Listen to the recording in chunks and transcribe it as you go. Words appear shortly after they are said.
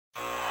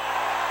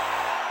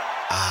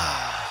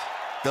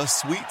The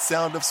sweet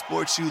sound of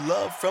sports you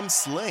love from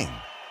Sling.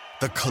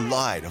 The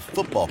collide of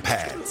football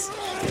pads.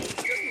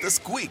 The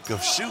squeak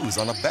of shoes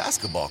on a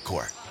basketball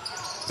court.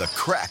 The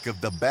crack of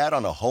the bat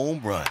on a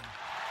home run.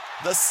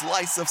 The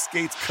slice of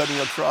skates cutting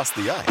across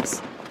the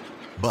ice.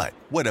 But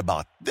what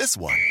about this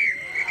one?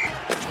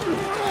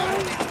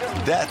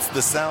 That's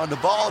the sound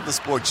of all the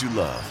sports you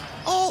love,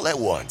 all at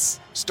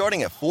once.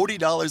 Starting at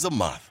 $40 a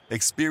month.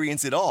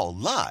 Experience it all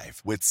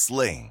live with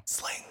Sling.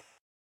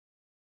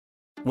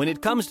 When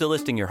it comes to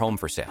listing your home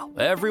for sale,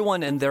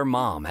 everyone and their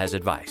mom has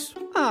advice.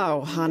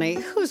 Oh, honey,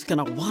 who's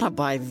gonna want to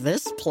buy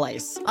this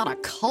place? On a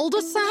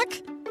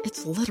cul-de-sac?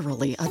 It's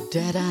literally a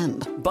dead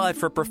end. But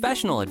for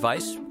professional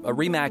advice, a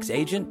RE/MAX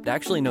agent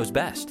actually knows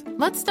best.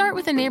 Let's start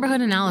with a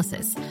neighborhood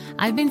analysis.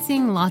 I've been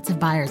seeing lots of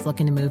buyers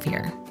looking to move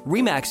here.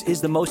 RE/MAX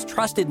is the most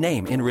trusted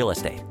name in real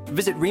estate.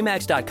 Visit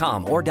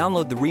RE/MAX.com or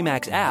download the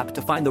RE/MAX app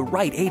to find the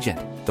right agent.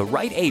 The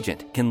right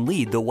agent can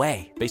lead the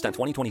way. Based on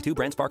 2022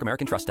 BrandSpark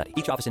American Trust Study.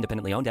 Each office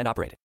independently owned and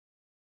operated.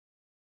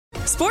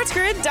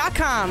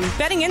 SportsGrid.com.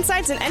 Betting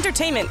insights and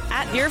entertainment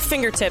at your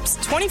fingertips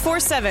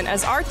 24/7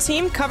 as our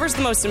team covers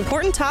the most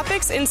important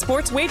topics in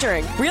sports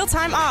wagering.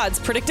 Real-time odds,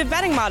 predictive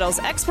betting models,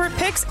 expert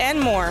picks, and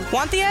more.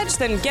 Want the edge?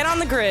 Then get on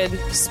the grid.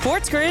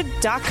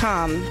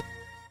 SportsGrid.com.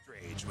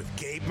 Rage with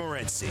Gabe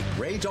Morency.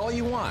 Rage all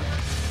you want.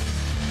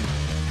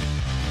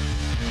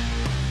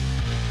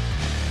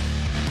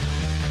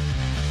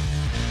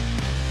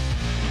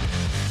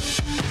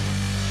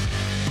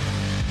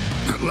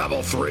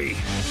 Level 3.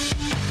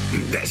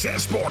 This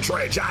is Sports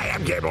Rage. I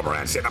am Gabriel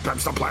Morency. The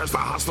pimps, the players, the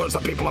hustlers, the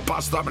people that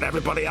bust them, and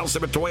everybody else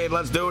in between.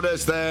 Let's do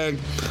this thing.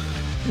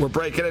 We're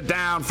breaking it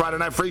down Friday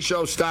Night Free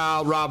Show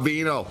style. Rob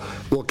Vino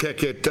will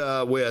kick it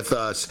with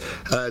us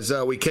as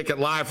we kick it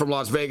live from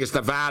Las Vegas,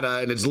 Nevada,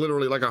 and it's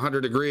literally like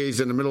 100 degrees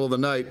in the middle of the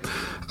night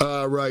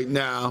right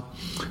now.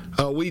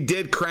 We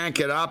did crank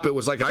it up. It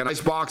was like an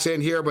ice box in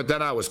here, but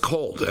then I was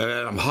cold,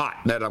 and I'm hot,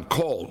 and then I'm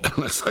cold.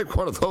 It's like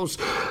one of those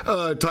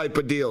type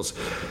of deals.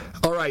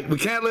 All right, we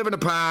can't live in the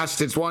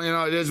past. It's one,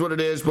 it is what it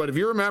is. But if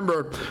you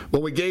remember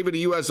when we gave you the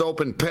U.S.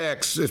 Open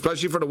picks,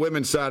 especially for the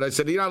women's side, I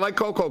said, I like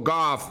Coco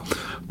Gauff,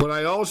 but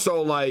I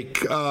also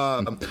like,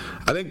 I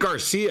think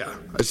Garcia.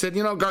 I said,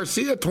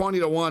 Garcia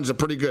 20-1 is a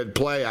pretty good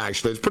play,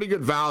 actually. It's pretty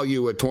good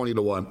value at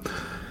 20-1.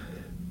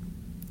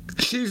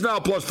 She's now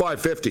plus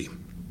 550.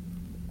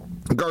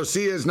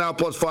 Garcia is now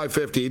plus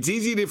 550. It's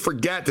easy to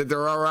forget that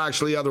there are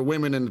actually other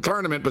women in the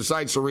tournament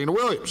besides Serena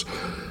Williams.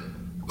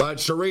 But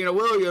Serena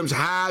Williams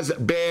has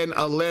been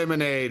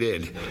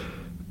eliminated.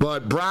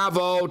 But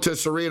bravo to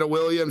Serena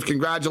Williams.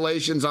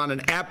 Congratulations on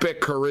an epic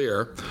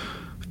career.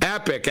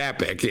 Epic.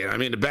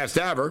 The best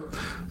ever.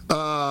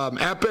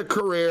 Epic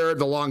career.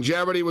 The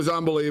longevity was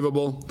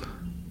unbelievable.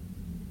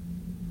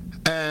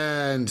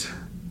 And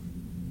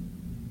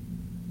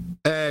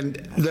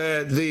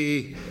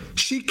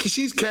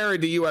she's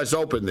carried the U.S.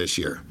 Open this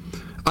year.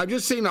 I'm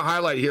just seeing the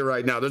highlight here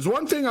right now. There's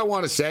one thing I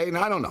want to say, and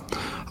I don't know.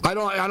 I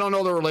don't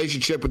know the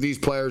relationship with these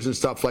players and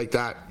stuff like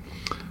that.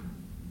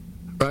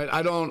 Right?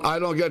 I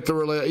don't get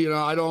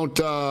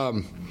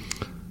the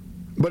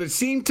but it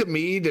seemed to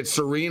me that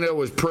Serena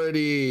was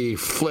pretty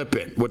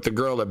flippant with the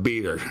girl that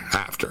beat her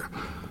after.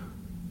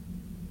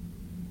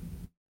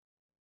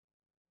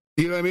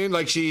 You know what I mean?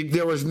 Like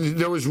there was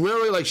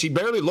really, like, she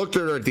barely looked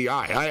at her at the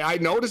eye. I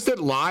noticed it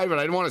live, and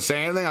I didn't want to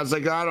say anything. I was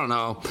like, I don't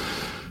know.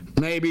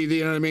 Maybe,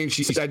 you know what I mean?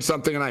 She said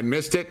something and I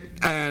missed it.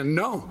 And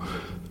no.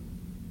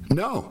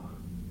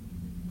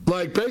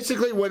 Like,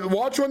 basically,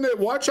 watch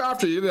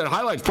after you. That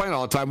highlights playing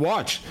all the time.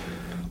 Watch.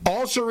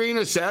 All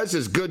Serena says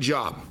is good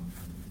job.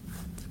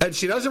 And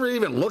she doesn't really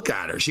even look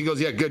at her. She goes,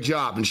 yeah, good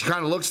job. And she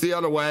kind of looks the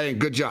other way and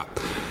good job.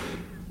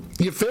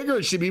 You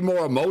figure she'd be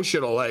more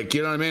emotional. Like,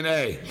 you know what I mean?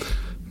 Hey,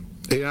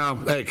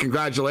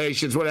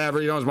 congratulations,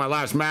 whatever. It was my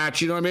last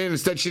match. You know what I mean?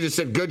 Instead, she just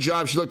said, good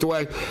job. She looked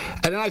away.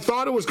 And then I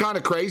thought it was kind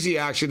of crazy,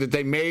 actually, that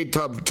they made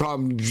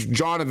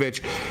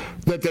Tomljanovic,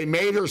 that they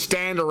made her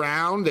stand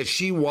around, that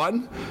she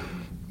won.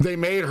 They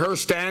made her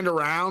stand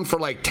around for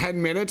like 10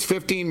 minutes,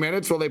 15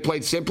 minutes while they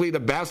played Simply the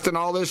Best and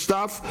all this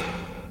stuff.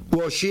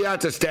 Well, she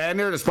had to stand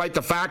there despite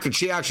the fact that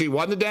she actually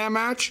won the damn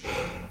match.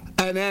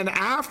 And then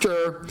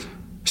after,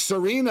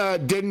 Serena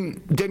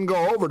didn't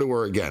go over to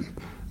her again.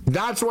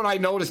 That's what I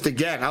noticed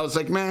again. I was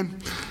like, man,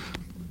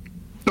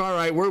 all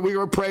right, we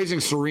were praising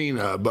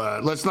Serena,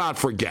 but let's not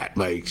forget,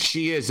 like,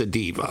 she is a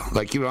diva.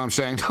 Like, you know what I'm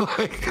saying?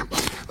 Like,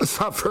 let's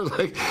not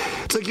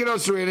it's like,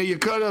 Serena, you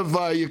could have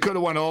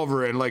went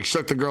over and, like,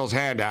 shook the girl's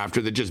hand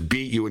after that just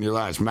beat you in your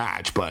last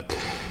match, but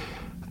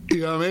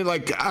you know what I mean?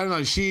 Like, I don't know,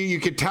 you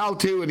could tell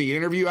too in the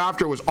interview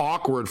after, it was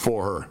awkward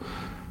for her.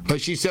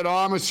 Like, she said,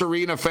 I'm a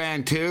Serena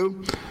fan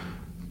too,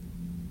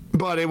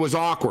 but it was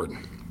awkward.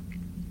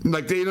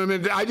 Like, you know what I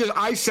mean?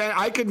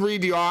 I could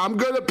read I'm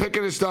good at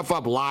picking this stuff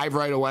up live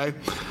right away.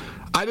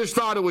 I just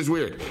thought it was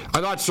weird.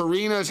 I thought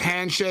Serena's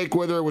handshake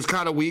with her was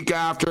kind of weak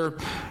after,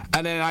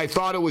 and then I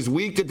thought it was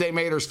weak that they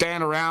made her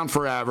stand around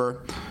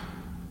forever,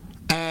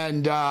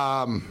 and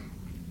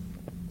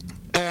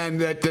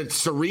that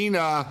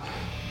Serena,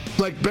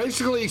 like,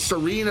 basically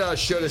Serena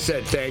should have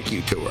said thank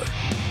you to her.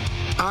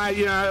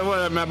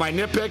 Am I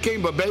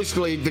nitpicking? But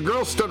basically, the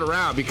girl stood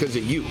around because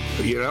of you,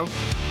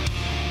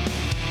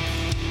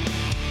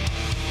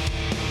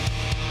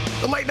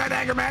 The late night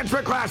anger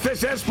management class.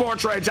 This is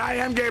Sports Rage. I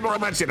am Gabriel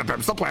Morency. The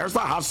pimps, the players, the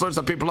hustlers,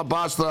 the people that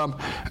bust them,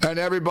 and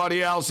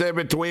everybody else in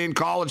between.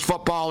 College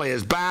football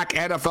is back.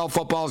 NFL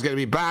football is going to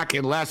be back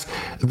in less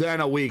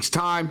than a week's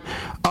time.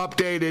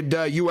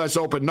 Updated U.S.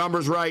 Open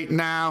numbers right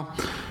now.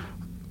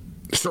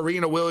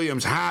 Serena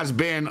Williams has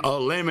been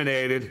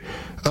eliminated.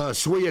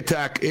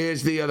 Swiatek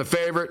is the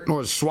favorite.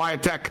 Or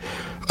Swiatek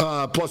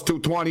plus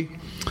 220.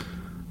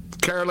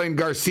 Caroline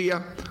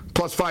Garcia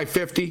plus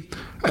 550.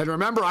 And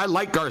remember, I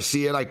like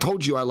Garcia, and I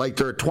told you I liked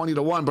her at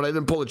 20-1, but I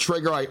didn't pull the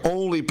trigger. I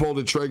only pulled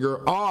the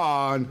trigger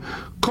on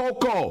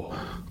Coco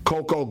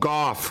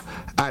Gauff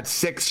at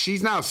 6.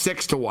 She's now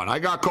 6-1. I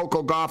got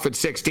Coco Gauff at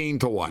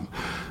 16-1.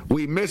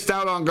 We missed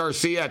out on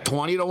Garcia at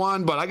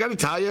 20-1, but I got to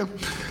tell you,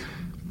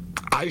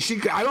 I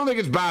don't think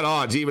it's bad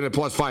odds even at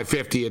plus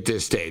 550 at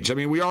this stage. I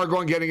mean, we are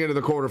getting into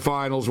the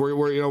quarterfinals.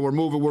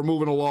 We're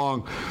moving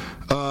along.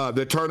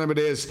 The tournament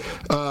is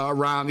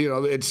around.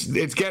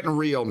 It's getting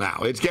real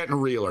now. It's getting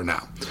realer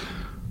now.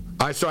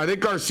 So I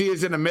think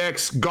Garcia's in the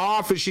mix.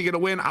 Gauff, is she going to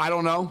win? I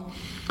don't know.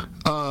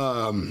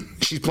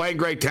 She's playing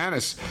great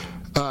tennis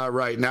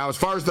right now. As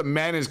far as the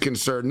men is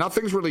concerned,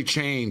 nothing's really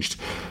changed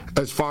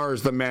as far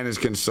as the men is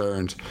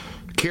concerned.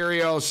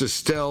 Kyrgios is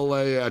still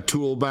a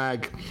tool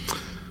bag.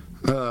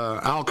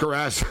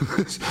 Alcaraz,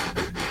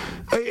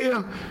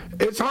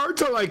 it's hard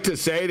to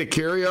say that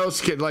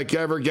Kyrgios could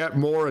ever get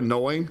more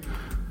annoying.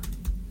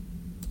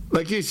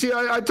 You see,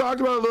 I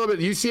talked about it a little bit.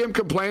 You see him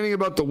complaining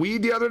about the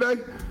weed the other day?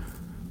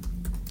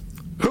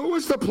 Who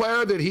was the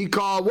player that he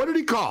called? What did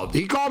he call?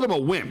 He called him a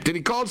wimp. Did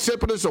he call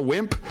Tsitsipas a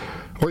wimp?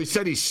 Or he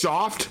said he's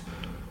soft?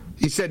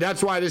 He said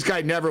that's why this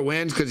guy never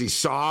wins, because he's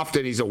soft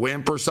and he's a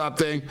wimp or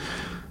something.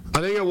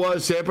 I think it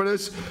was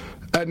Tsitsipas.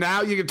 And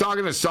now you can talk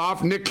in a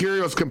soft. Nick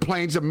Kyrgios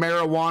complains of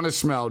marijuana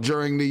smell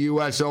during the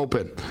U.S.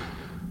 Open.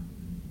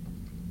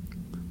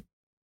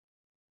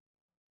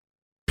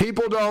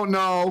 People don't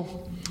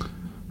know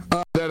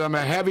that I'm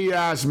a heavy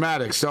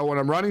asthmatic. So when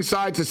I'm running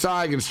side to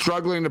side and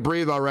struggling to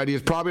breathe already,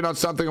 it's probably not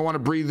something I want to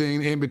breathe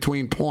in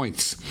between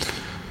points.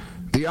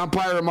 The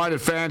umpire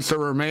reminded fans to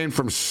remain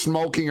from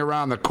smoking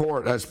around the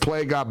court as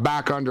play got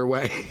back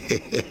underway.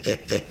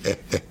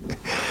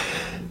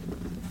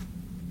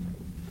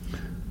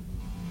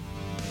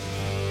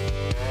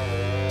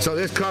 So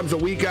this comes a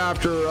week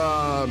after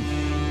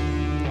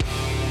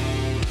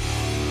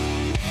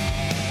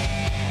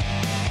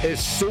is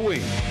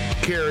suing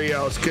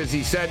Kyrgios because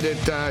he said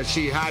that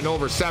she had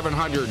over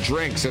 700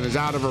 drinks and is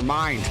out of her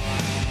mind.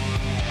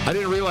 I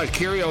didn't realize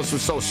Kyrgios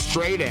was so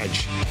straight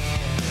edge.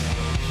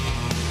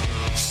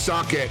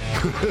 Suck it.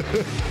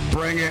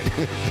 Bring it.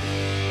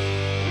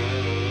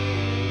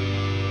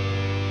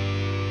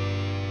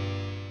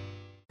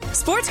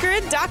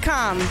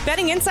 SportsGrid.com.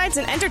 Betting insights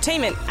and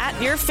entertainment at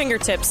your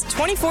fingertips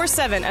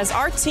 24/7 as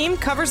our team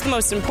covers the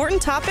most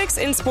important topics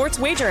in sports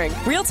wagering.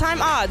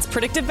 Real-time odds,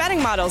 predictive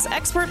betting models,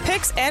 expert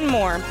picks, and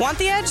more. Want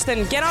the edge?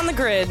 Then get on the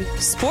grid.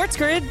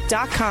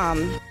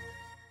 SportsGrid.com.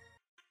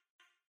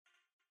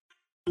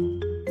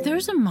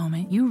 There's a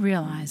moment you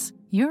realize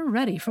you're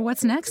ready for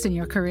what's next in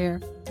your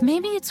career.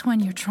 Maybe it's when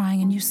you're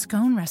trying a new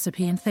scone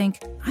recipe and think,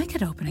 I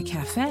could open a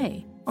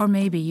cafe. Or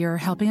maybe you're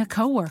helping a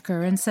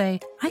coworker and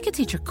say, I could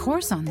teach a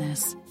course on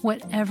this.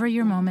 Whatever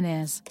your moment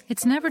is,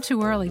 it's never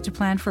too early to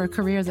plan for a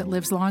career that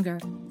lives longer.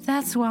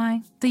 That's why,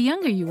 the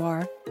younger you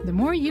are, the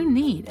more you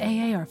need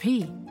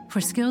AARP.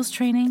 For skills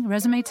training,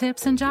 resume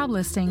tips, and job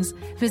listings,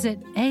 visit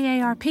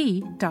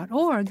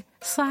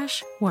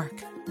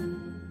aarp.org/work.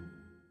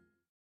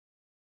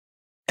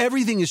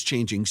 Everything is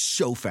changing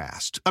so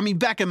fast. I mean,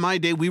 back in my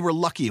day, we were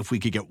lucky if we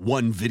could get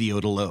one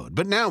video to load.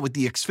 But now with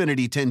the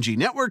Xfinity 10G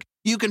network,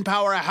 you can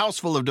power a house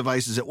full of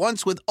devices at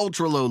once with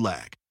ultra-low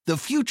lag. The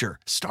future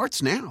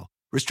starts now.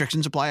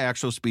 Restrictions apply.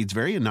 Actual speeds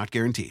vary and not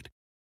guaranteed.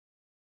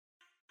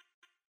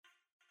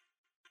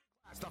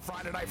 The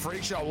Friday Night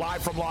Freak Show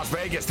live from Las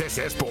Vegas. This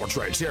is Sports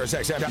Rage. Sirius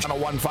XM on a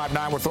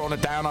 159. We're throwing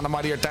it down on the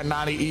mightier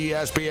 1090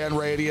 ESPN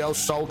Radio.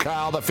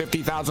 SoCal, the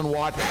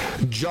 50,000-watt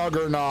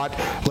juggernaut.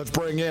 Let's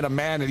bring in a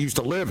man that used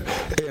to live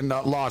in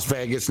Las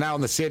Vegas, now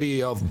in the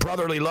city of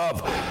brotherly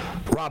love.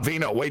 Rob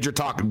Vino,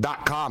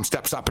 WagerTalk.com,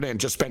 steps up and in.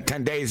 Just spent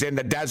 10 days in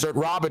the desert.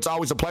 Rob, it's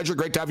always a pleasure.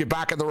 Great to have you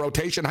back in the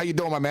rotation. How you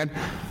doing, my man?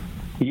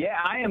 Yeah,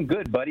 I am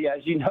good, buddy.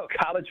 As you know,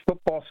 college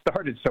football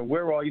started, so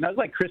we're all, it's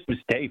like Christmas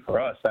Day for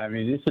us. I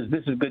mean, this is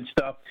good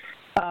stuff.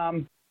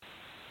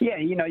 Yeah,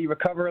 you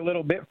recover a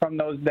little bit from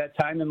that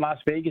time in Las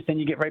Vegas, and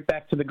you get right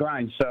back to the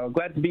grind. So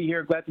glad to be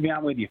here. Glad to be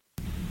on with you.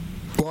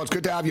 Well, it's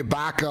good to have you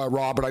back,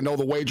 Robert. I know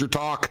the Wager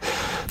Talk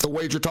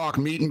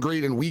meet and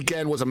greet and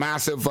weekend was a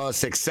massive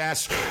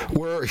success.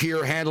 We're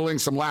here handling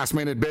some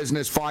last-minute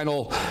business,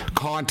 final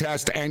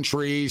contest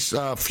entries,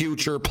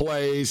 future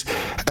plays,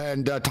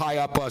 and tie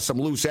up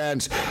some loose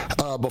ends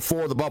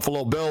before the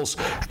Buffalo Bills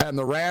and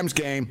the Rams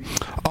game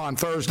on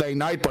Thursday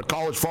night. But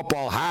college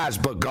football has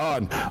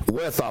begun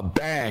with a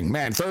bang.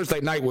 Man, Thursday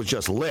night was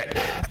just lit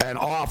and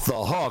off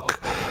the hook.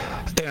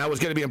 And it was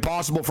going to be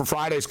impossible for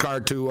Friday's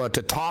card to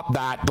top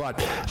that. But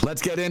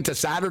let's get into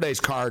Saturday's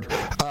card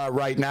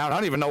right now. I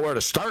don't even know where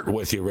to start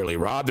with you, really,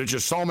 Rob. There's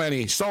just so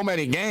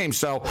many games.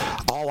 So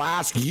I'll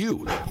ask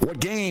you, what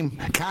game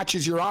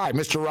catches your eye?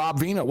 Mr. Rob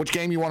Vino, which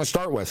game you want to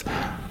start with?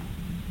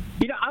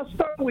 I'll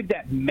start with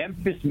that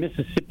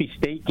Memphis-Mississippi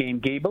State game,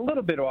 Gabe, a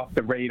little bit off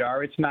the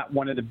radar. It's not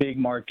one of the big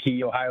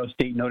marquee, Ohio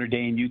State, Notre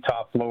Dame,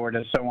 Utah,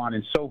 Florida, so on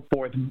and so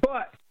forth.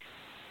 But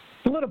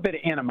a little bit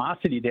of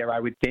animosity there, I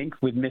would think,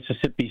 with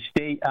Mississippi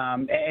State.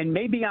 And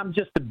maybe I'm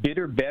just a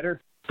bitter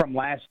better from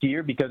last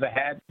year because I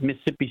had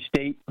Mississippi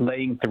State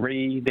laying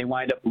 3. They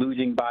wind up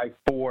losing by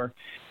 4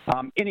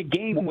 in a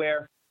game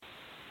where,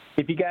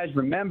 if you guys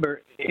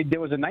remember, there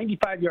was a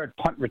 95-yard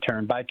punt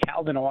return by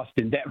Calvin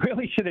Austin that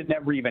really should have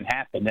never even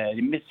happened.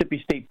 Mississippi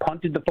State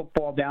punted the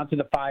football down to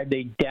the 5.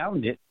 They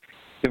downed it.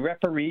 The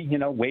referee,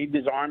 waved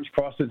his arms,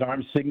 crossed his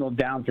arms, signaled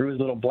down, threw his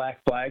little black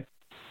flag.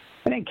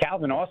 And then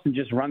Calvin Austin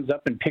just runs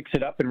up and picks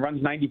it up and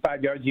runs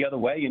 95 yards the other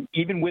way. And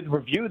even with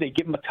review, they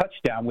give him a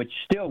touchdown, which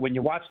still, when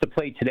you watch the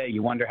play today,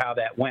 you wonder how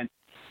that went.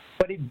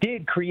 But it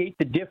did create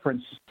the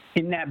difference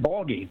in that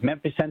ball game.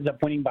 Memphis ends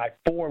up winning by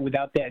 4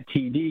 without that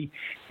TD.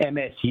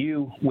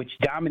 MSU, which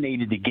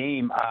dominated the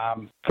game,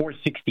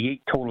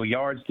 468 total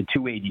yards to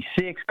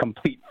 286,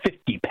 complete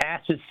 50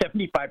 passes,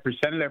 75%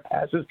 of their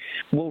passes.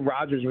 Will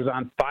Rogers was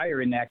on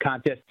fire in that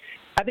contest.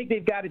 I think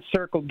they've got it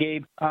circled,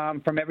 Gabe.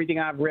 From everything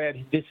I've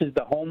read, this is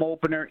the home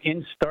opener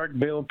in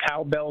Starkville.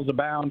 Cowbells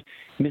abound.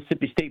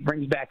 Mississippi State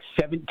brings back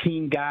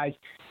 17 guys.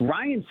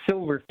 Ryan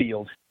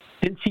Silverfield,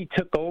 since he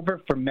took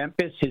over for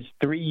Memphis, his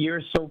 3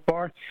 years so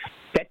far,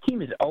 that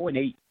team is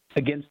 0-8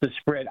 against the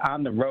spread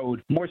on the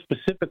road. More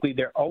specifically,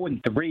 they're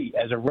 0-3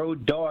 as a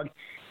road dog.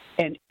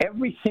 And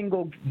every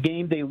single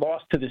game they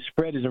lost to the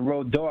spread as a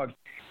road dog,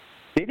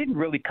 they didn't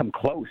really come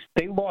close.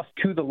 They lost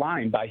to the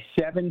line by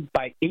 7,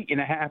 by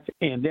 8.5,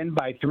 and then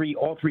by 3.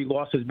 All 3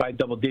 losses by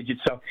double digits.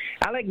 So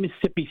I like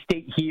Mississippi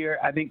State here.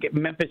 I think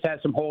Memphis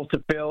has some holes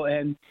to fill.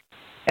 And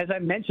as I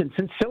mentioned,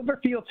 since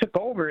Silverfield took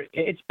over,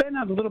 it's been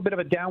a little bit of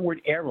a downward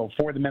arrow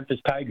for the Memphis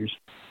Tigers.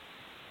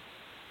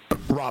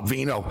 Rob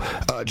Vino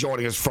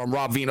joining us from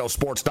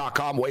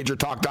RobVinoSports.com,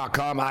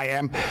 WagerTalk.com. I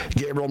am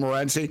Gabriel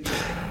Morency.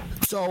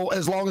 So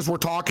as long as we're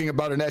talking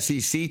about an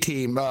SEC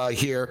team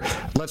here,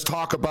 let's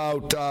talk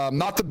about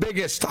not the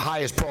biggest,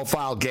 highest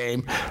profile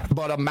game,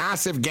 but a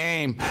massive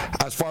game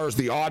as far as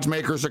the odds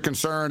makers are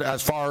concerned,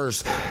 as far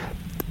as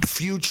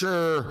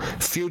future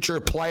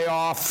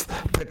playoff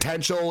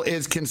potential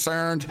is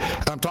concerned.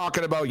 I'm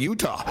talking about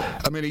Utah.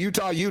 I mean, the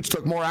Utah Utes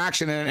took more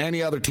action than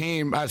any other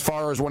team as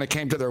far as when it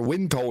came to their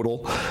win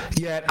total.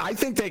 Yet I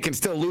think they can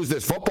still lose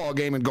this football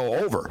game and go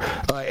over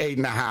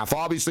 8.5.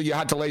 Obviously, you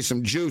had to lay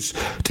some juice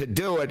to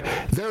do it.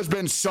 There's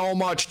been so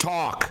much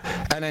talk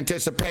and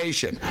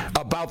anticipation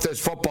about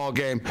this football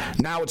game.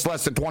 Now it's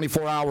less than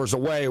 24 hours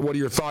away. What are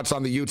your thoughts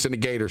on the Utes and the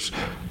Gators?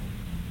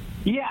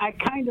 Yeah, I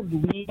kind of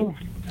lean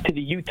to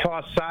the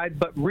Utah side,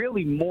 but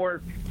really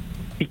more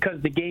because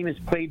the game is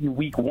played in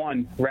week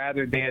 1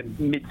 rather than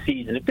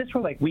mid-season. If this were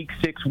like week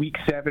 6, week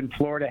 7,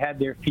 Florida had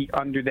their feet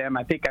under them,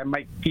 I think I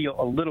might feel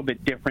a little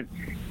bit different.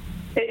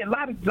 A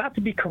lot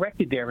to be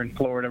corrected there in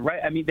Florida,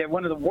 right? I mean, they're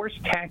one of the worst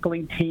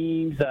tackling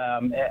teams.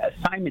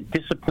 Assignment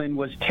discipline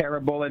was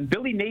terrible. And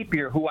Billy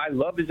Napier, who I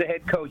love as a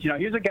head coach,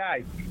 here's a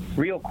guy,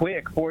 real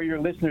quick, for your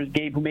listeners,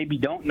 Gabe, who maybe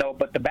don't know,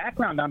 but the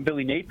background on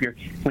Billy Napier,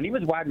 when he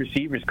was wide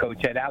receivers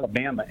coach at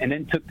Alabama and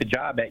then took the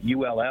job at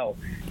ULL,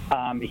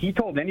 he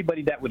told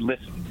anybody that would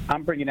listen,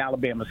 I'm bringing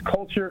Alabama's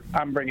culture,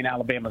 I'm bringing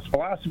Alabama's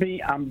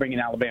philosophy, I'm bringing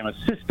Alabama's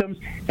systems,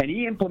 and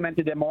he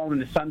implemented them all in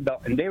the Sun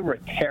Belt, and they were a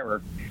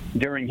terror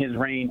during his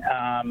reign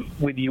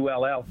with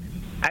ULL.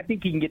 I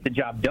think he can get the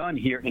job done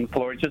here in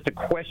Florida. It's just a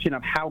question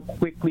of how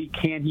quickly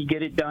can he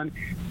get it done.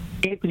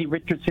 Anthony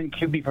Richardson,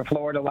 QB for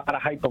Florida, a lot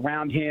of hype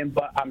around him,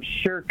 but I'm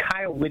sure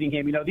Kyle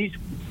Whittingham, these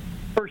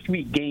first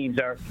week games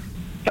are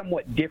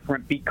somewhat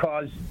different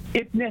because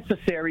if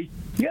necessary,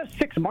 you have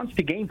 6 months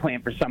to game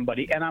plan for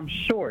somebody, and I'm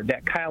sure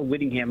that Kyle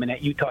Whittingham and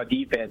that Utah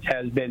defense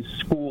has been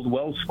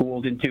well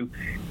schooled into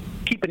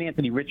keeping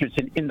Anthony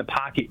Richardson in the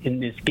pocket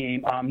in this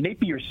game.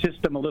 Napier's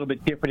system a little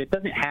bit different. It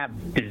doesn't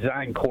have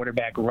design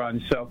quarterback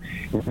runs, so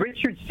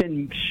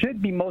Richardson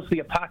should be mostly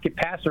a pocket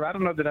passer. I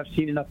don't know that I've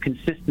seen enough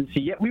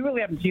consistency yet. We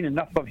really haven't seen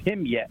enough of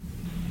him yet.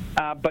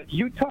 But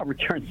Utah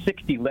returned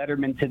 60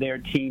 Letterman to their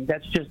team.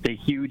 That's just a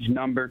huge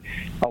number.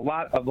 A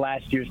lot of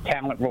last year's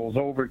talent rolls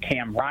over.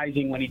 Cam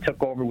Rising, when he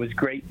took over, was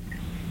great.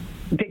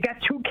 They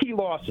got 2 key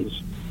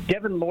losses.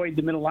 Devin Lloyd,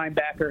 the middle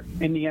linebacker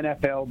in the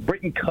NFL.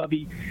 Britton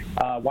Covey,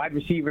 wide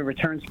receiver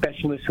return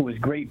specialist, who was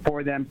great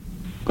for them.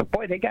 But,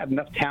 boy, they got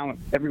enough talent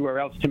everywhere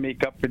else to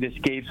make up for this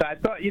game. So I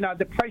thought,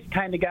 the price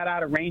kind of got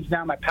out of range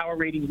now. My power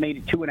ratings made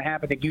it 2.5.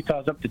 I think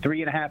Utah's up to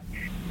 3.5. I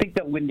think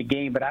they'll win the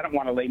game, but I don't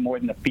want to lay more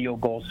than a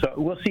field goal. So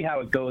we'll see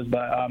how it goes.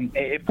 But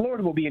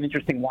Florida will be an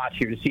interesting watch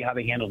here to see how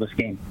they handle this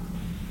game.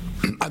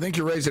 I think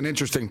you raise an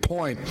interesting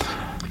point.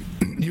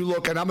 you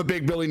look, and I'm a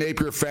big Billy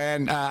Napier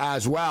fan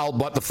as well,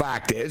 but the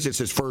fact is, it's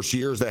his first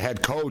year as the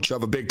head coach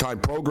of a big-time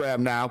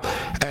program now,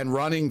 and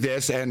running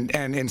this and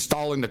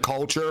installing the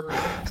culture,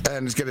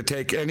 and it's going to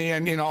take,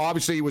 and you know,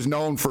 obviously he was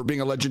known for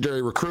being a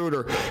legendary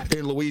recruiter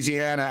in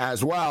Louisiana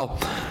as well,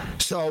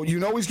 so you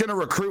know he's going to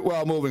recruit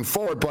well moving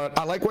forward. But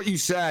I like what you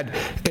said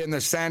in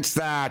the sense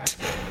that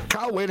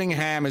Kyle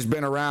Whittingham has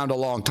been around a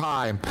long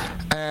time,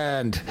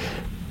 and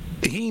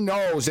he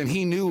knows and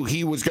he knew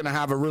he was going to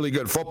have a really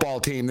good football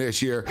team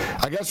this year.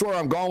 I guess where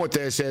I'm going with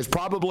this is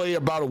probably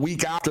about a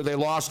week after they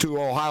lost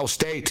to Ohio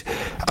State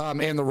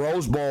in the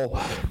Rose Bowl,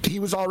 he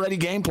was already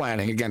game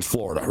planning against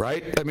Florida,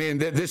 right? I mean,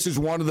 this is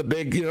one of the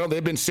big, you know,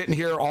 they've been sitting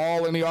here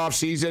all in the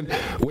offseason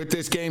with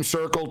this game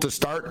circled to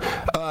start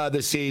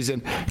the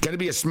season. Going to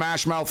be a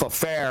smash mouth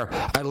affair.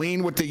 I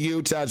lean with the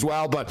Utes as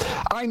well, but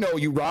I know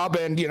you, Rob,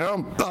 and, you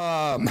know,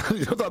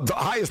 the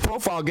highest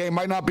profile game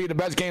might not be the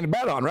best game to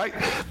bet on, right?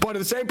 But at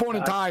the same point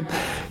in time,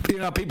 you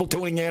know, people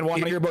tuning in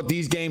want to hear about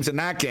these games and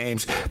that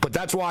games, but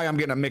that's why I'm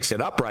going to mix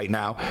it up right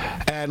now.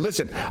 And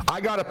listen,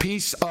 I got a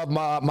piece of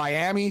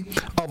Miami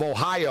of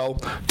Ohio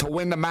to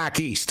win the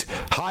MAC East.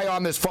 High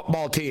on this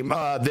football team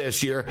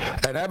this year,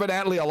 and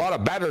evidently a lot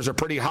of bettors are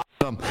pretty high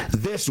on them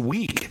this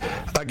week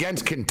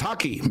against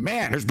Kentucky.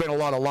 Man, there's been a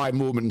lot of live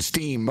movement and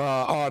steam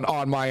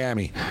on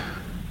Miami.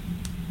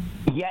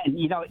 Yeah,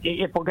 you know,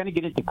 if we're going to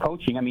get into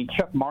coaching, I mean,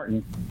 Chuck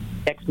Martin,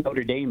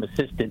 ex-Notre Dame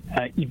assistant,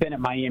 he's been at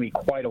Miami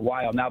quite a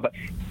while now, but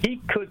he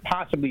could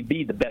possibly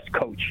be the best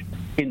coach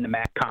in the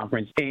MAC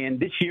conference. And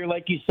this year,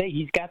 like you say,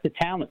 he's got the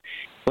talent.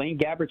 Blaine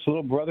Gabbert's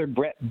little brother,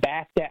 Brett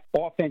Bass, that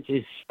offense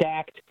is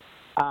stacked.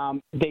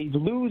 They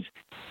lose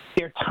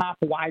their top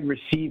wide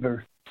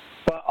receiver.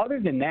 But other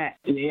than that,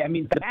 I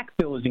mean, the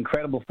backfill is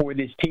incredible for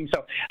this team.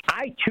 So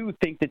I, too,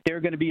 think that they're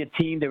going to be a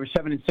team. They were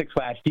 7-6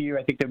 last year.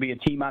 I think they'll be a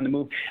team on the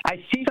move. I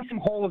see some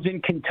holes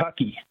in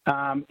Kentucky,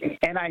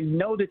 and I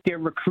know that they're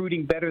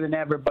recruiting better than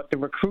ever, but the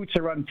recruits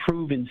are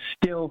unproven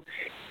still.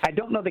 I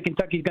don't know that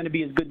Kentucky's going to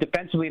be as good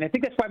defensively, and I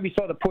think that's why we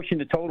saw the push in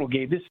the total,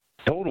 Gabe. This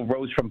total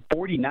rose from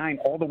 49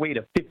 all the way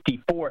to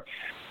 54.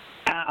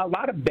 A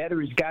lot of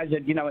bettors, guys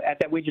that, you know, at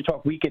that Wager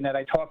Talk weekend that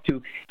I talked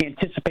to,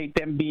 anticipate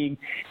them being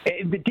 –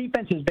 the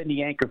defense has been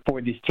the anchor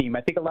for this team.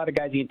 I think a lot of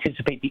guys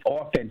anticipate the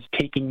offense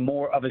taking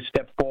more of a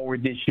step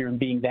forward this year and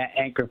being that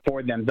anchor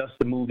for them, thus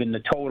the move in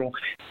the total.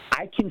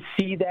 I can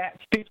see that.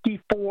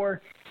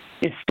 54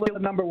 is still a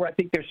number where I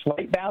think there's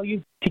slight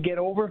value to get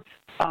over.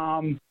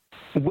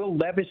 Will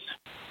Levis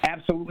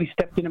absolutely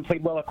stepped in and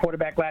played well at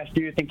quarterback last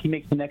year. I think he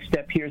makes the next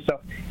step here.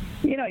 So,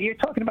 you know, you're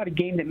talking about a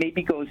game that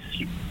maybe goes –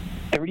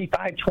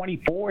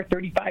 35-24,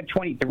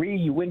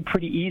 35-23, you win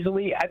pretty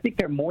easily. I think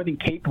they're more than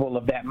capable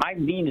of that. My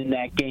lean in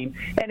that game,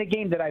 and a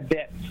game that I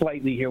bet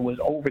slightly here, was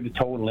over the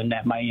total in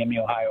that Miami,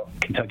 Ohio,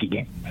 Kentucky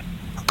game.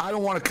 I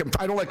don't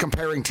like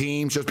comparing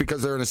teams just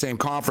because they're in the same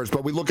conference,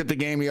 but we look at the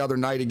game the other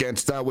night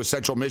against with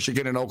Central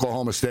Michigan and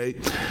Oklahoma State.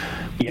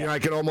 Yeah. You know, I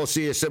can almost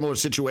see a similar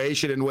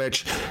situation in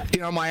which,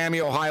 you know,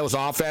 Miami, Ohio's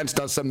offense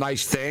does some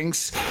nice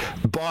things,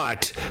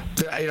 but,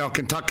 you know,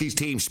 Kentucky's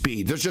team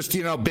speed. There's just,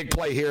 you know, big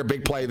play here,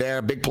 big play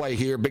there, big play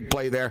here, big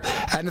play there.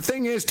 And the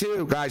thing is,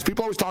 too, guys,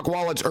 people always talk,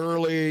 well, it's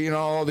early, you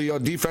know, the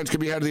defense could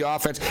be ahead of the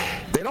offense.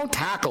 They don't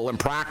tackle in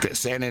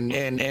practice and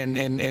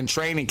in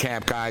training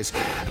camp, guys,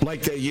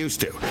 like they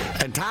used to.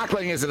 And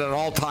tackling is at an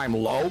all-time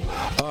low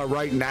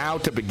right now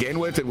to begin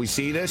with, and we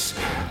see this.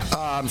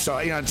 So,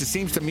 you know, it just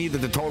seems to me that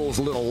the total is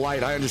a little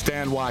light. I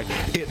understand why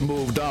it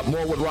moved up.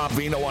 More with Rob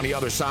Vino on the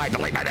other side. The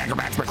Late Night Anchor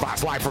Matchman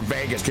Class live from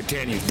Vegas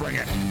continues. Bring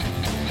it.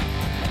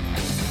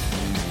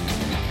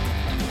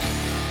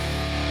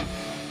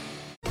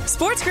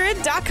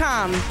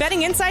 SportsGrid.com.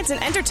 Betting insights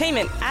and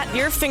entertainment at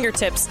your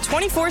fingertips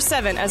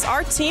 24/7 as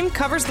our team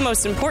covers the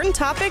most important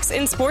topics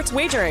in sports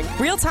wagering.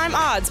 Real-time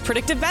odds,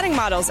 predictive betting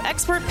models,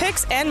 expert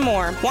picks, and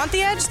more. Want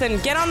the edge? Then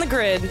get on the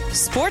grid.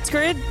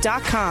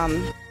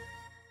 SportsGrid.com.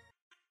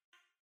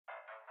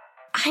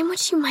 I'm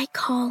what you might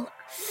call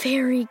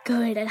very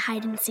good at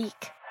hide and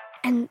seek.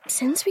 And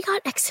since we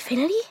got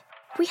Xfinity,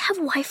 we have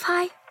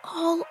Wi-Fi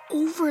all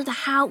over the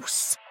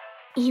house,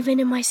 even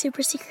in my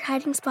super secret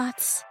hiding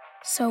spots.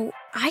 So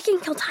I can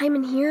kill time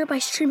in here by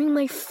streaming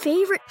my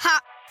favorite...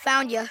 Ha!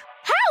 Found you.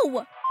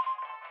 How?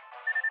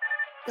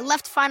 You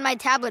left Find My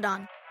tablet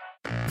on.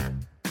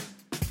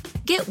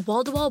 Get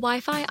wall-to-wall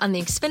Wi-Fi on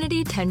the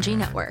Xfinity 10G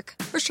network.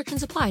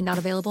 Restrictions apply. Not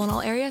available in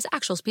all areas.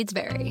 Actual speeds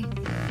vary.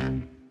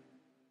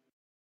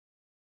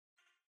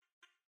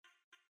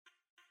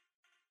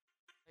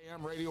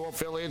 Radio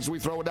affiliates. We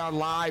throw it down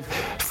live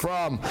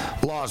from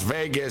Las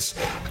Vegas,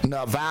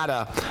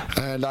 Nevada,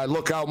 and I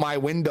look out my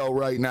window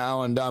right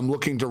now, and I'm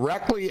looking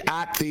directly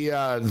at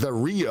the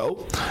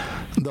Rio.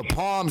 The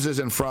Palms is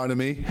in front of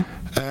me,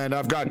 And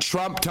I've got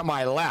Trump to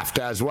my left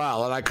as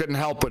well, and I couldn't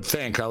help but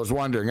think. I was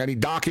wondering, any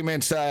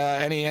documents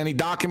any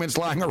documents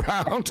lying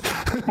around?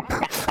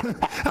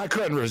 I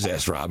couldn't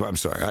resist, Rob. I'm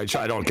sorry. I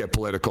don't get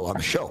political on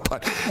the show,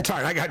 but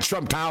sorry, I got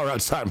Trump Tower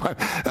outside.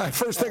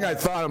 First thing I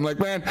thought, I'm like,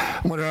 man,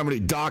 I wonder how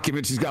many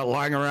documents he's got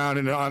lying around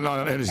in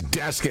his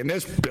desk in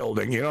this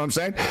building. You know what I'm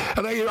saying?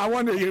 And I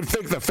wonder, you'd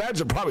think the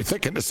feds are probably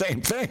thinking the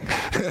same thing.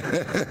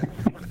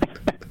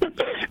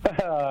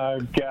 Oh,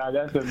 God,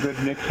 that's a good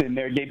mix in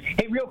there, Gabe.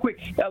 Hey, real quick,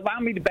 allow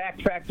me to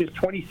backtrack just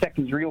 20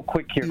 seconds real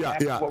quick here.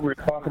 Yeah. What we were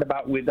talking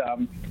about with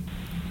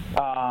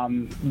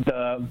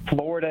the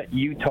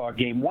Florida-Utah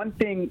game. One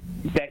thing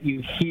that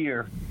you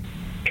hear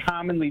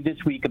commonly this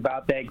week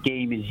about that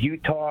game is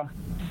Utah,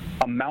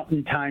 a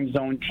mountain time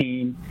zone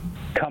team,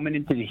 coming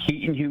into the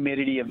heat and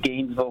humidity of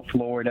Gainesville,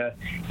 Florida.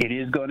 It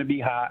is going to be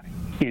hot.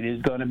 It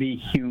is going to be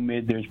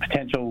humid. There's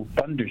potential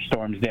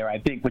thunderstorms there, I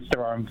think, which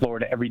there are in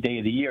Florida every day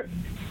of the year.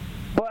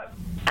 But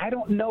I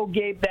don't know,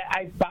 Gabe, that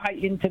I buy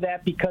into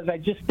that because I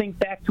just think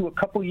back to a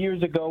couple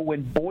years ago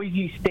when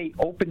Boise State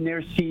opened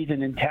their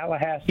season in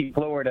Tallahassee,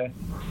 Florida,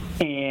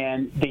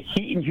 and the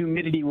heat and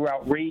humidity were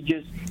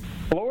outrageous.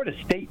 Florida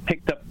State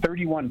picked up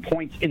 31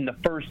 points in the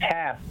first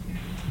half.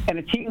 And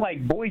a team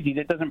like Boise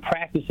that doesn't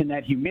practice in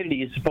that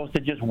humidity is supposed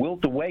to just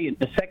wilt away in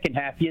the second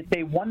half, yet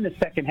they won the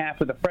second half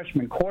with a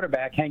freshman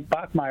quarterback, Hank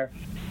Bachmeier,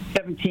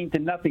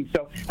 17-0.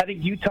 So I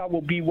think Utah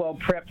will be well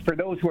prepped for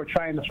those who are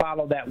trying to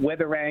follow that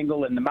weather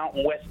angle, and the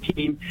Mountain West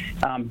team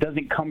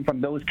doesn't come from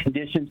those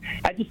conditions.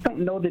 I just don't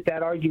know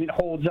that argument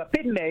holds up.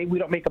 It may. We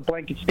don't make a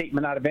blanket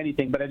statement out of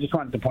anything, but I just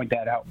wanted to point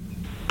that out.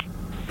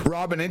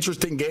 Rob, an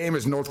interesting game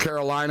is North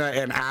Carolina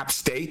and App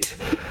State.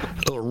 A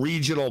little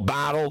regional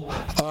battle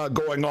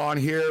going on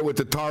here with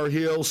the Tar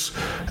Heels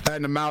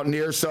and the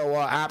Mountaineers. So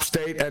App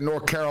State and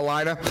North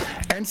Carolina.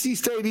 NC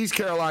State, East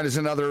Carolina is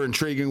another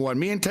intriguing one.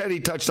 Me and Teddy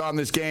touched on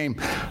this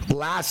game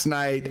last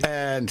night,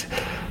 and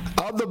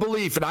of the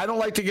belief, and I don't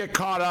like to get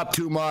caught up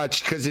too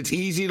much because it's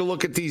easy to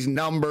look at these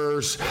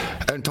numbers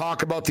and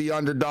talk about the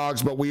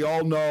underdogs, but we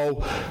all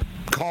know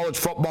college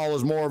football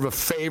is more of a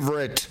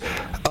favorite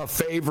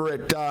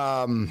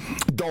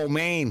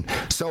domain,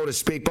 so to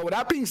speak. But with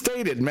that being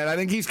stated, man, I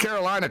think East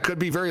Carolina could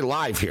be very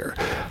live here.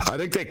 I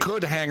think they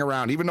could hang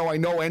around, even though I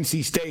know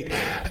NC State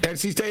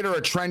are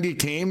a trendy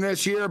team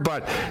this year,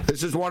 but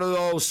this is one of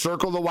those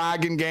circle the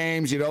wagon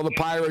games. You know, the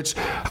Pirates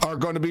are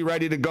going to be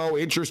ready to go.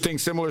 Interesting,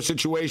 similar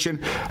situation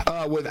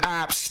with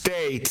App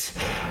State.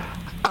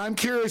 I'm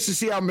curious to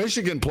see how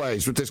Michigan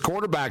plays with this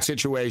quarterback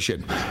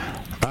situation.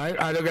 Right?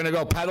 Are they going to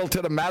go pedal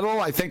to the metal?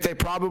 I think they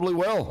probably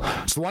will.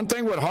 It's one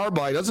thing with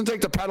Harbaugh. He doesn't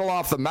take the pedal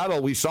off the metal.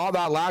 We saw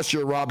that last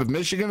year, Rob. If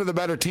Michigan are the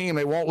better team,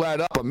 they won't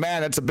let up. But,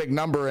 man, that's a big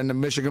number in the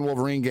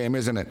Michigan-Wolverine game,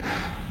 isn't it?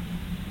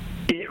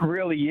 It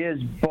really is,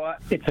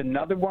 but it's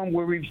another one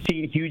where we've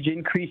seen huge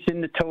increase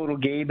in the total,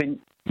 Gabe, and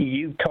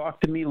you've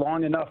talked to me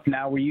long enough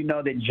now where you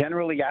know that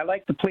generally I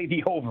like to play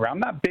the over. I'm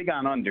not big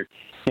on under.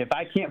 If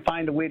I can't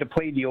find a way to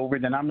play the over,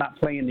 then I'm not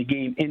playing the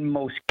game in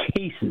most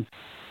cases.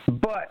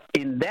 But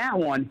in that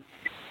one,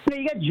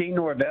 you got Jay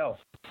Norvell.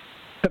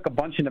 Took a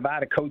bunch of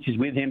Nevada coaches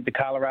with him to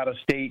Colorado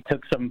State,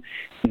 took some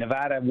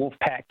Nevada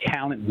Wolfpack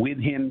talent with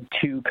him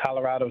to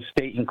Colorado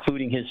State,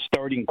 including his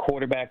starting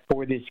quarterback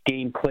for this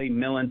game, Clay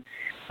Millen.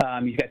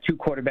 He's got two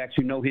quarterbacks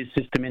who know his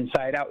system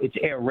inside out. It's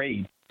air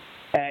raid.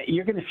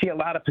 You're going to see a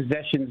lot of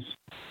possessions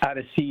out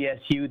of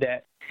CSU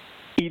that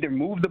either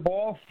move the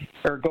ball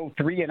or go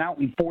 3 and out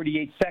in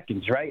 48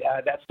 seconds, right?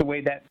 That's the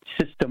way that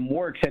system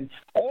works. And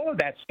all of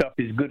that stuff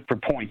is good for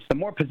points. The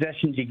more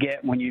possessions you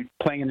get when you're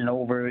playing an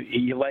over,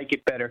 you like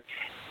it better.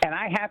 And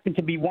I happen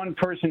to be one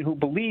person who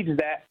believes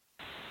that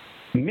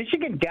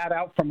Michigan got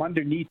out from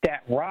underneath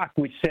that rock,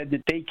 which said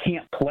that they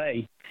can't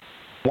play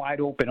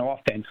wide open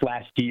offense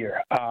last year.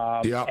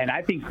 And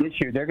I think this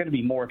year they're going to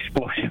be more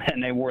explosive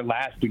than they were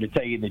last year, to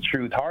tell you the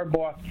truth.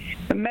 Harbaugh,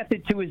 the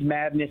method to his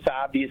madness,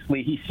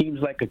 obviously. He seems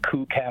like a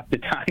kook half the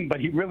time, but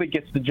he really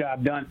gets the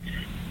job done.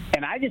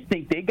 And I just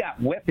think they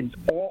got weapons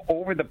all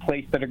over the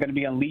place that are going to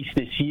be unleashed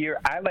this year.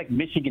 I like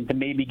Michigan to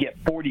maybe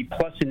get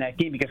 40-plus in that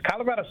game because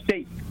Colorado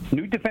State,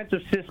 new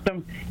defensive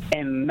system,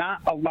 and not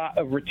a lot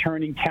of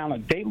returning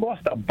talent. They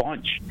lost a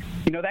bunch.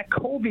 You know, that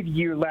COVID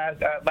year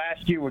last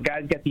year where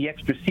guys got the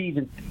extra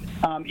season,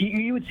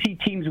 you would see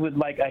teams with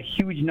like a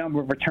huge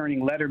number of returning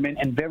lettermen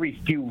and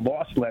very few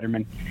lost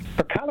lettermen.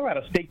 For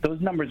Colorado State,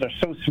 those numbers are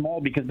so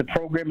small because the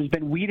program has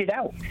been weeded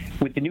out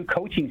with the new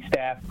coaching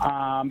staff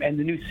and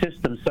the new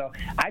system. So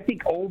I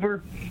think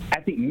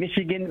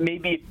Michigan,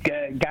 maybe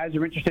if guys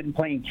are interested in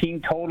playing team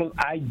totals.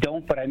 I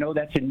don't, but I know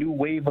that's a new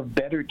wave of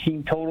better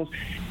team totals.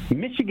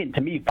 Michigan,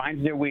 to me,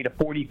 finds their way to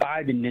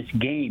 45 in this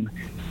game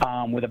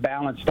with a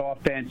balanced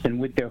offense and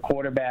with their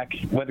quarterback,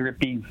 whether it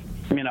be,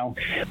 you know,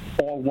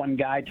 all one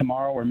guy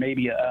tomorrow or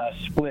maybe a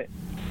split.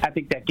 I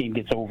think that game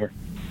gets over.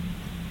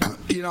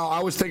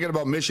 I was thinking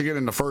about Michigan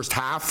in the first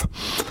half.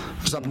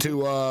 It was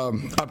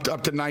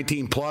up to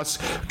 19 plus.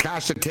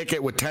 Cashed a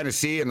ticket with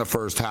Tennessee in the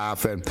first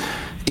half, and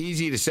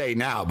easy to say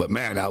now, but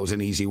man, that was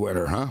an easy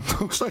winner, huh?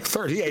 It was like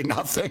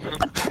 38-0,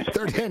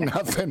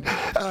 38-0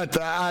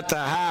 at the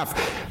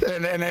half,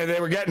 and they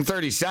were getting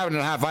 37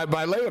 and a half.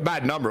 I laid a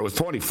bad number. It was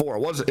 24.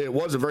 It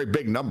was a very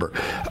big number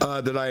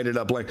that I ended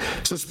up laying.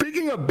 So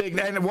speaking of big,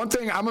 and one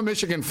thing, I'm a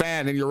Michigan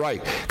fan, and you're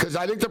right, because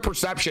I think the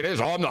perception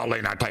is, I'm not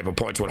laying that type of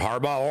points with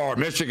Harbaugh or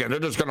Michigan. They're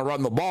just going to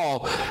run the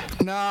ball.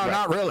 No,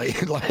 not really.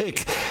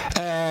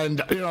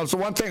 So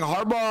one thing,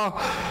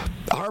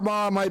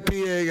 Harbaugh might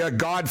be a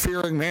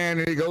God-fearing man,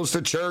 and he goes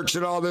to church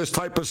and all this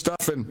type of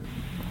stuff, and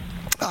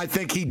I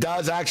think he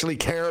does actually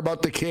care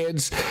about the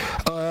kids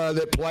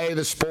that play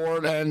the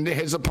sport and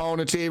his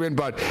opponents even,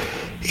 but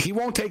he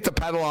won't take the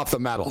pedal off the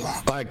metal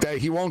like that.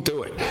 He won't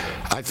do it.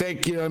 I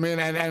think,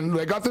 and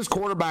they got this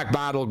quarterback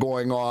battle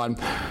going on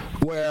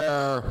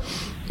where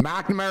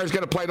McNamara's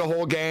going to play the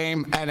whole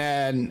game, and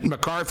then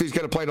McCarthy's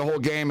going to play the whole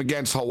game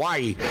against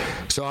Hawaii.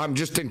 So I'm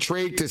just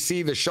intrigued to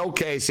see the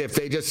showcase if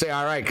they just say,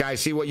 all right,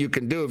 guys, see what you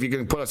can do if you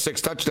can put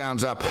 6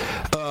 touchdowns up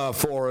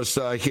for us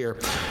here.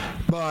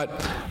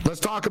 But let's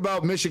talk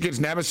about Michigan's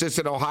nemesis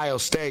at Ohio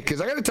State,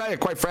 because I got to tell you,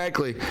 quite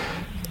frankly,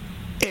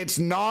 it's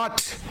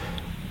not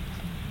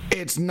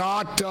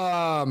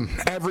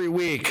every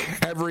week,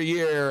 every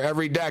year,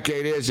 every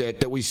decade, is it,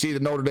 that we see the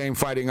Notre Dame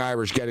Fighting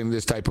Irish getting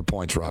this type of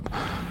points, Rob?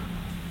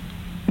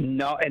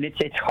 No, and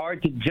it's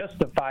hard to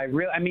justify.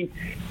 I mean,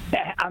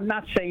 I'm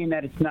not saying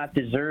that it's not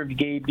deserved,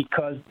 Gabe,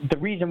 because the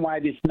reason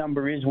why this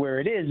number is where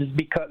it is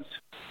because,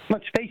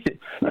 let's face it,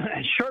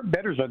 sharp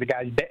bettors are the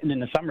guys betting in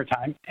the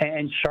summertime,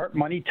 and sharp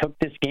money took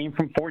this game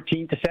from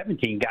 14 to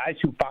 17. Guys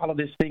who follow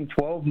this thing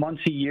 12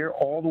 months a year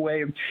all the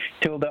way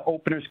till the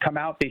openers come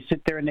out, they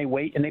sit there and they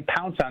wait and they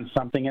pounce on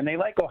something, and they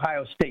like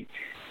Ohio State.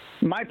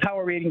 My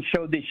power rating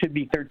showed they should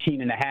be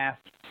 13.5.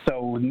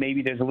 So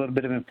maybe there's a little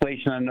bit of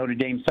inflation on Notre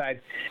Dame's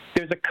side.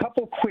 There's a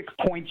couple quick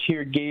points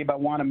here, Gabe, I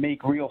want to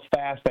make real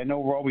fast. I know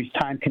we're always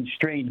time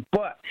constrained,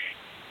 but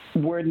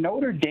where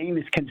Notre Dame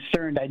is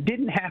concerned, I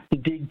didn't have to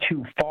dig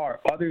too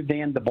far other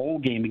than the bowl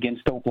game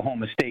against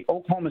Oklahoma State.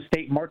 Oklahoma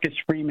State, Marcus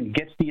Freeman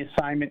gets the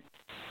assignment.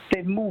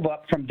 They move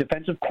up from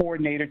defensive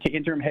coordinator to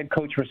interim head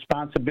coach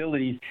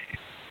responsibilities.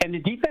 And the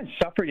defense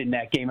suffered in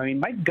that game. I mean,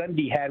 Mike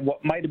Gundy had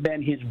what might have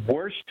been his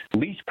worst,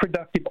 least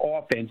productive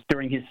offense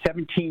during his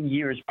 17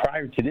 years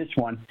prior to this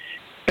one.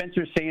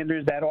 Spencer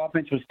Sanders, that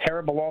offense was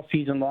terrible all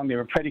season long. They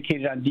were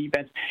predicated on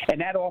defense,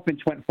 and that offense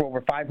went for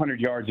over 500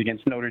 yards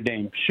against Notre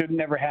Dame. Should have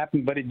never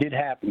happened, but it did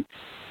happen.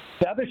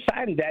 The other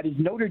side of that is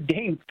Notre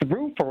Dame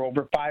threw for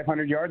over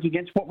 500 yards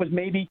against what was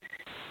maybe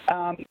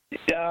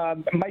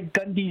Mike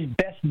Gundy's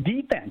best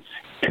defense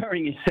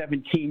during his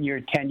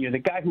 17-year tenure. The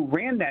guy who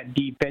ran that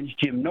defense,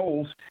 Jim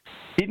Knowles,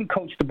 didn't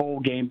coach the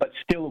bowl game, but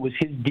still it was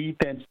his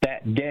defense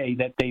that day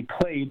that they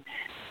played.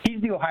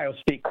 He's the Ohio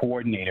State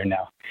coordinator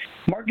now.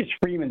 Marcus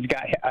Freeman's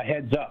got a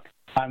heads up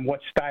on what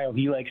style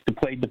he likes to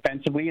play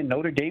defensively, and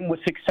Notre Dame was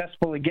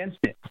successful against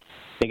it.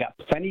 They got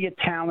plenty of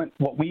talent.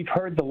 What we've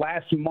heard the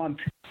last month,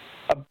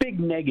 a big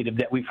negative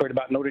that we've heard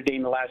about Notre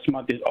Dame the last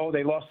month is,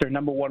 they lost their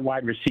number one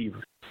wide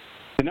receiver.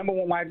 The number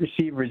one wide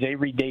receiver is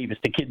Avery Davis,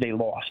 the kid they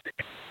lost.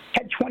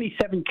 Had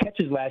 27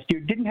 catches last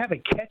year, didn't have a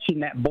catch in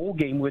that bowl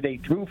game where they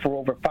threw for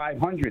over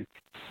 500.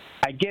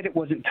 I get it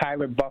wasn't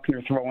Tyler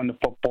Buckner throwing the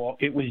football.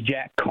 It was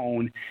Jack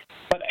Cohn.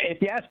 But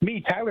if you ask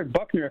me, Tyler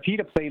Buckner, if he'd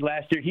have played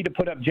last year, he'd have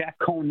put up Jack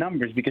Cohn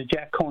numbers because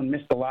Jack Cohn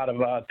missed a lot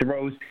of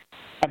throws.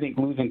 I think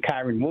losing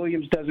Kyron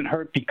Williams doesn't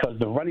hurt because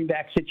the running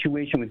back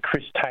situation with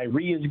Chris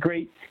Tyree is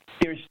great.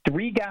 There's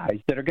 3 guys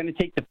that are going to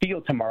take the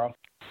field tomorrow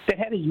that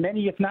had as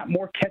many, if not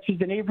more, catches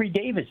than Avery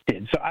Davis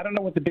did. So I don't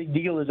know what the big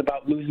deal is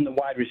about losing the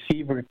wide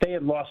receiver. If they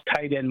had lost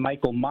tight end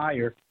Michael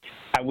Mayer,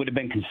 I would have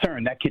been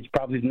concerned. That kid's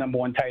probably the number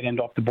one tight end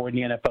off the board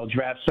in the NFL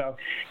draft. So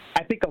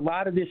I think a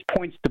lot of this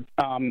points to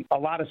a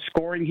lot of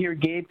scoring here,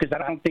 Gabe, because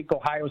I don't think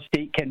Ohio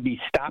State can be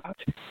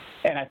stopped.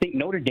 And I think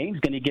Notre Dame's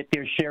going to get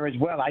their share as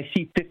well. I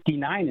see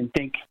 59 and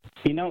think,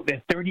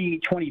 that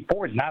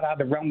 38-24 is not out of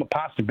the realm of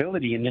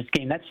possibility in this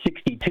game. That's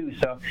 62.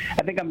 So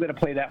I think I'm going to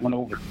play that one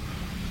over.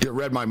 You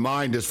read my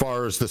mind as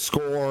far as the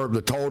score,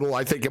 the total.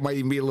 I think it might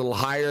even be a little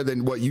higher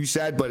than what you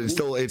said, but it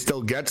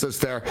still gets us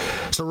there.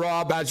 So,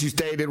 Rob, as you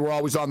stated, we're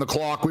always on the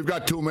clock. We've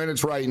got 2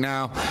 minutes right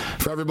now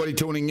for everybody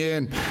tuning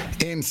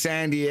in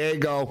San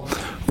Diego.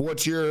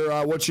 What's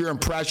your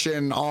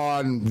impression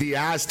on the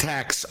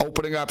Aztecs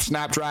opening up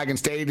Snapdragon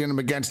Stadium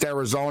against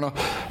Arizona?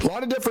 A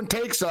lot of different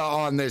takes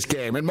on this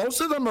game, and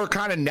most of them are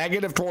kind of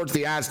negative towards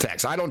the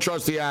Aztecs. I don't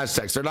trust the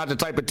Aztecs. They're not the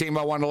type of team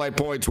I want to lay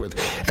points with.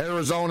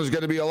 Arizona's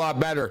going to be a lot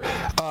better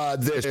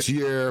this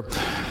year.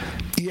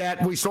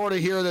 Yet we sort of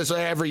hear this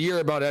every year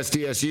about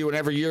SDSU, and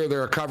every year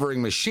they're a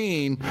covering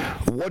machine.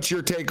 What's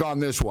your take on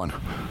this one?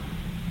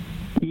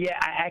 Yeah,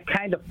 I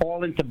kind of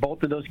fall into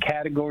both of those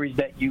categories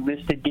that you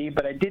listed, Gabe,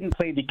 but I didn't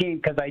play the game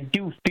because I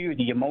do fear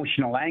the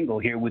emotional angle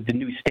here with the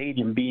new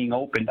stadium being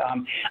opened.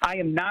 I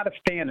am not a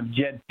fan of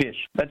Jedd Fisch.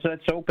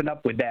 Let's open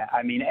up with that.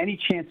 I mean, any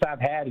chance I've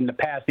had in the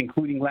past,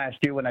 including last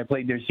year when I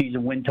played their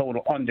season win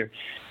total under,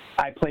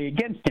 I play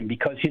against him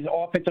because his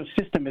offensive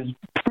system has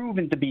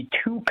proven to be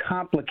too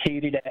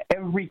complicated. At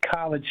every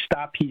college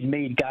stop he's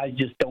made, guys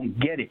just don't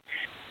get it.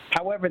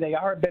 However, they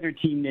are a better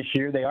team this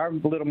year. They are a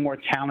little more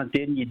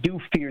talented, and you do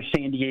fear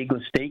San Diego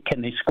State.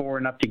 Can they score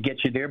enough to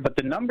get you there? But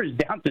the number's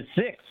down to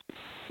 6.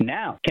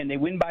 Now, can they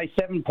win by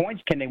 7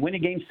 points? Can they win a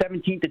game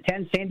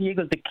 17-10? San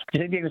Diego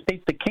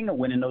State's the king of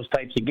winning those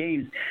types of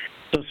games,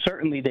 so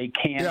certainly they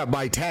can. Yeah,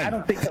 by 10. I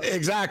don't think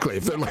exactly.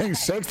 If they're laying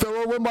 6,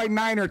 they'll win by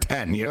 9 or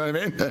 10. You know what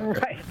I mean?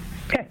 Right.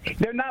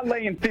 They're not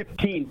laying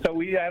 15,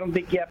 so I don't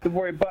think you have to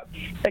worry. But,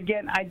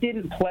 again, I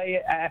didn't play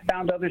it. I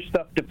found other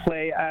stuff to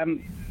play. I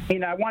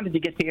wanted to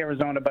get to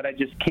Arizona, but I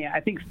just can't. I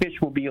think Fisch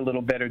will be a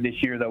little better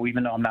this year, though,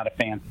 even though I'm not a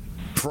fan.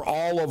 For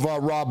all of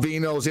Rob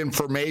Vino's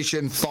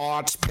information,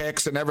 thoughts,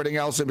 picks, and everything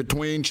else in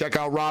between, check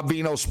out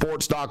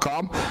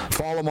RobVinoSports.com.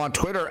 Follow him on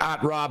Twitter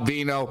at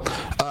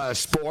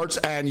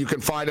RobVinoSports, and you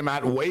can find him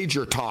at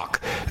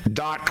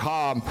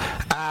WagerTalk.com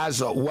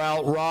as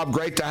well. Rob,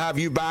 great to have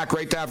you back.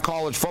 Great to have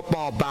college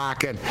football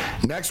back. And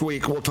next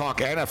week, we'll talk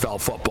NFL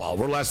football.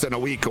 We're less than a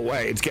week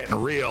away. It's getting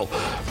real.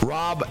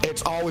 Rob,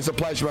 it's always a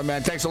pleasure, my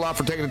man. Thanks a lot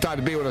for taking the time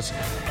to be with us.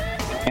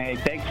 Hey,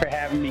 thanks for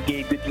having me,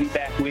 Gabe. Good to be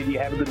back with you.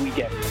 Have a good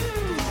weekend.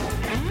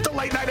 The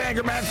Late Night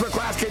Anger Management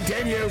class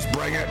continues.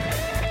 Bring it.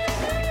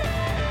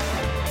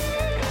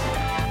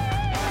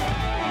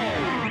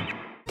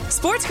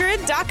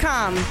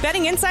 SportsGrid.com.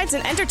 Betting insights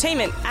and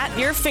entertainment at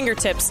your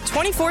fingertips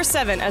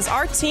 24/7 as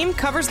our team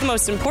covers the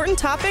most important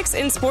topics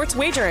in sports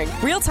wagering.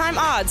 Real-time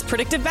odds,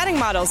 predictive betting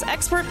models,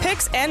 expert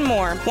picks, and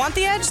more. Want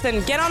the edge?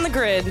 Then get on the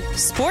grid.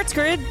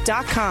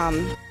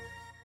 SportsGrid.com.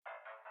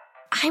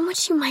 I'm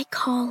what you might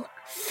call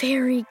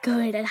very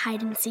good at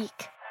hide and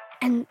seek.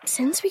 And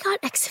since we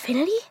got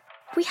Xfinity,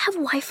 we have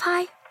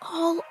Wi-Fi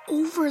all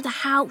over the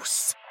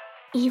house,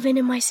 even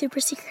in my super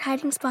secret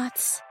hiding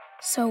spots.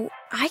 So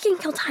I can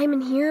kill time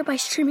in here by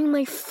streaming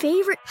my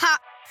favorite... Ha!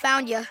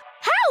 Found you.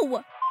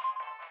 How?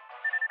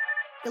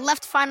 You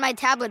left Find My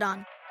tablet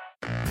on.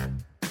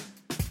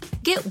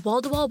 Get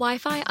wall-to-wall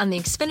Wi-Fi on the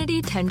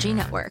Xfinity 10G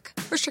network.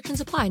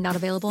 Restrictions apply. Not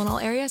available in all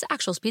areas.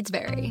 Actual speeds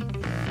vary.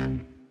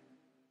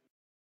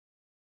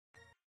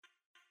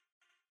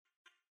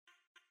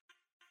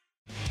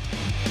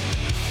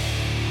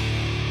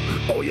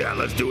 Oh, yeah,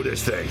 let's do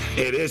this thing.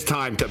 It is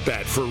time to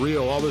bet. For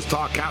real. All this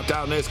talk,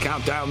 countdown this,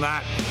 countdown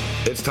that.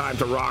 It's time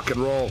to rock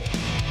and roll.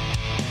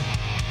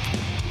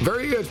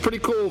 It's pretty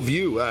cool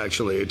view,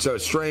 actually. It's a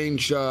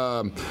strange... we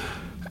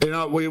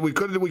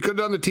could have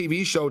done the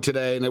TV show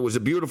today, and it was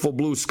a beautiful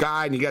blue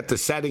sky, and you got the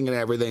setting and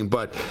everything,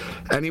 but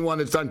anyone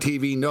that's done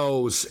TV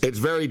knows it's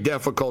very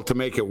difficult to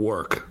make it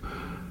work.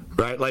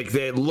 Right, like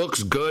it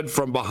looks good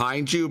from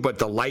behind you, but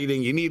the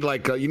lighting you need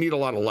a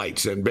lot of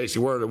lights, and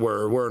basically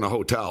we're in a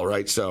hotel,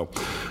 right? So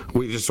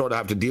we just sort of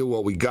have to deal with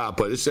what we got.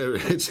 But it's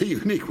a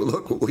unique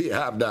look what we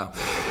have now,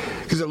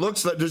 because it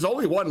looks like there's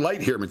only one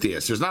light here,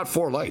 Matthias. There's not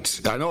 4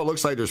 lights. I know it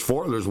looks like there's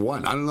 4. There's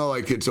 1. I don't know,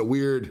 like it's a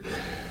weird.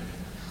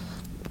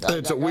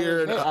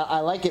 I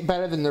like it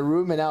better than the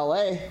room in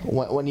L.A.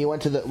 when you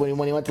went to Los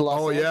Angeles.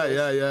 Oh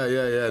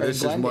yeah.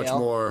 This is much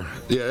more.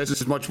 Yeah, this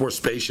is much more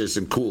spacious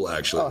and cool,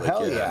 actually. Oh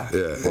hell yeah.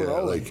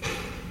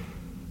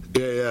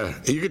 Yeah.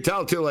 You could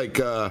tell too. Like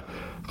I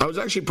was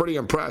actually pretty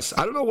impressed.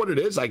 I don't know what it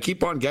is. I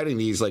keep on getting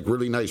these like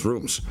really nice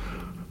rooms.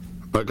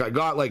 Like I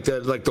got not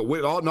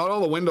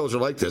all the windows are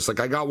like this. Like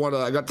I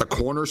got the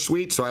corner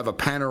suite, so I have a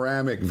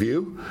panoramic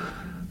view,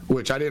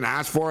 which I didn't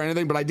ask for or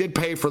anything, but I did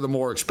pay for the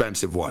more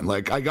expensive one.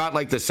 Like I got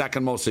like the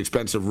second most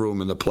expensive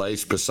room in the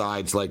place,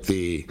 besides like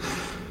the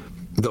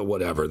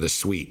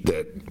suite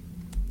that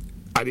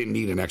I didn't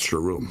need an extra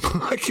room.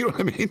 Like, you know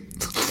what I mean?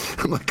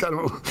 I'm like,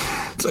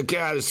 it's like,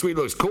 yeah, the suite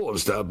looks cool and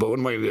stuff, but what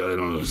am I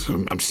doing?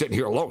 I'm sitting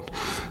here alone.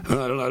 I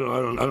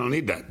don't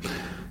need that.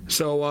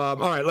 So, all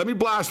right, let me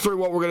blast through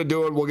what we're going to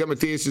do, and we'll get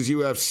Matthias's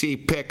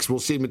UFC picks. We'll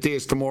see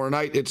Matthias tomorrow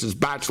night. It's his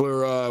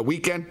bachelor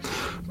weekend,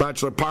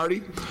 bachelor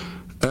party.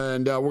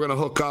 And we're going to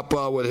hook up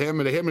with him.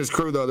 And him and his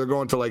crew, though, they're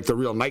going to, like, the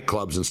real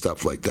nightclubs and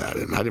stuff like that.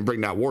 And I didn't bring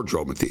that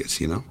wardrobe, Matthias,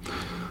 you know?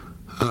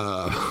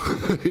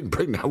 I didn't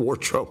bring that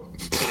wardrobe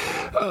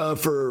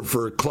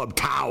for Club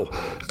Tao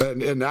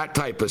and that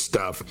type of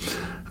stuff.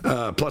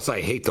 Plus, I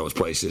hate those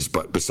places.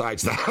 But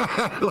besides that,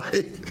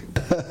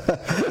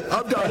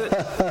 I've done it.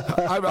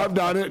 I've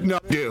done it. No,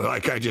 dude,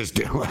 I just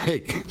do.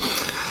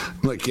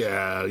 Like,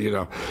 yeah, you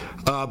know.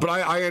 But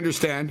I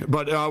understand.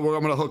 But I'm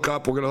going to hook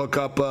up. We're going to hook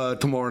up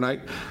tomorrow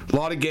night. A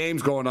lot of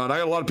games going on. I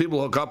got a lot of people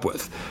to hook up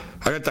with.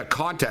 I got that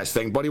contest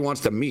thing. Buddy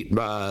wants to meet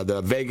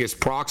the Vegas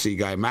proxy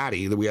guy,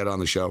 Matty, that we had on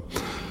the show.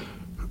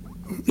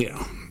 You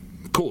know,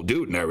 cool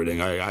dude and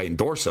everything. I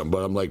endorse him,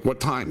 but I'm like, what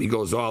time? He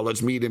goes, oh,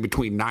 let's meet in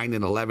between 9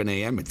 and 11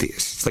 a.m. at this.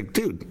 It's like,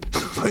 dude,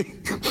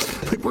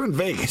 like we're in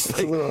Vegas.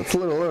 Like, it's a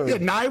little early. Yeah,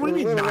 9, what do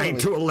you mean 9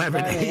 to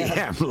 11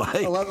 a.m.?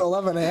 Like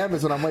 11 a.m.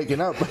 is when I'm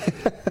waking up.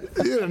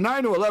 Yeah,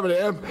 9 to 11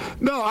 a.m.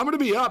 No, I'm going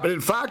to be up. And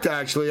in fact,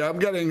 actually, I'm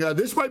getting,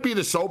 this might be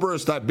the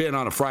soberest I've been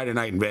on a Friday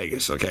night in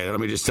Vegas. Okay, let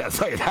me just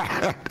tell you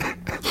that.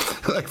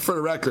 Like, for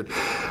the record.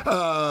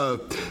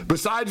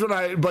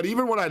 But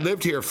even when I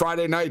lived here,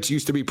 Friday nights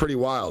used to be pretty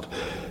wild.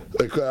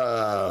 Like,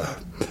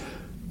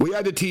 we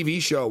had a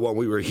TV show when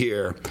we were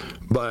here,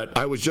 but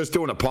I was just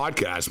doing a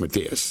podcast,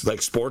 Matthias,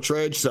 like Sports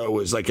Rage. So it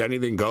was like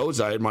anything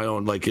goes. I had my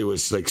own, like, it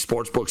was like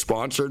sportsbook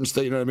sponsored and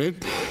stuff, you know what I mean?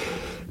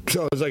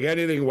 So it was like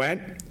anything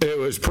went. It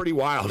was pretty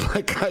wild.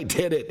 Like, I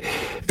did it.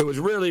 It was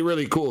really,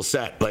 really cool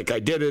set. Like, I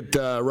did it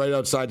right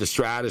outside the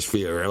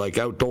Stratosphere, like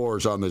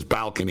outdoors on this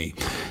balcony.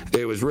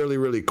 It was really,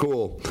 really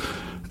cool.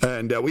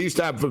 And we used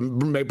to have,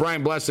 may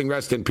Brian Blessing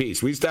rest in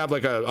peace. We used to have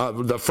like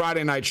the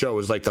Friday night show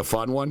was like the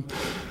fun one.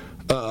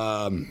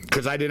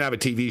 Because I didn't have a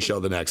TV show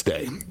the next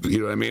day. You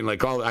know what I mean?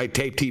 Like, I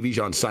taped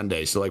TV on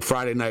Sunday. So like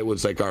Friday night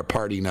was like our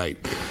party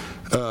night.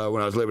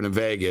 When I was living in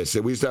Vegas.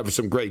 And we used to have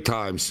some great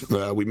times.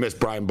 We missed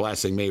Brian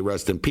Blessing. May he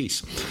rest in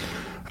peace.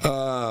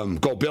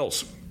 Go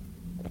Bills.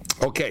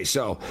 Okay,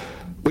 so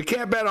we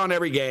can't bet on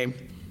every game.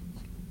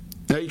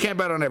 No, you can't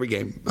bet on every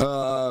game.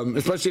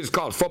 Especially it's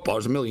college football.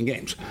 There's a million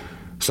games.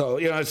 So,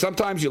 you know,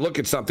 sometimes you look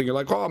at something, you're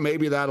like, oh,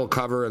 maybe that'll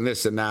cover and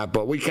this and that.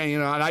 But we can't, you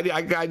know, and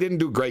I didn't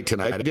do great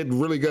tonight. I did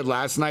really good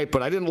last night,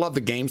 but I didn't love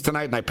the games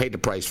tonight, and I paid the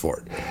price for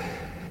it.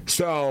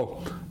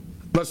 So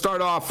let's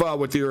start off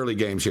with the early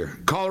games here.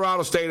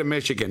 Colorado State and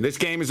Michigan. This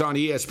game is on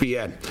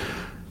ESPN.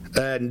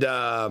 And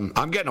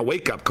I'm getting a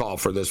wake-up call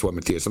for this one,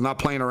 Matthias. I'm not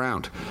playing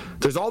around.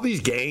 There's all these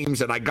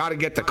games, and I got to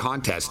get the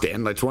contest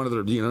in. That's one of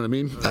the, you know what I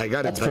mean?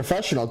 That's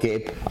professional,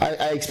 Gabe.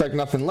 I expect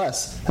nothing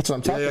less. That's what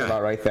I'm talking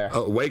about right there.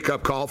 A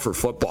wake-up call for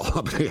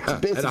football. Yeah.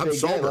 It's a big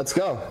game. Let's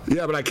go.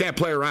 Yeah, but I can't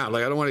play around.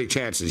 Like, I don't want any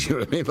chances. You know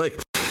what I mean?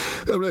 Like,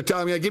 I'm going to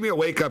tell me, give me a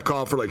wake-up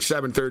call for like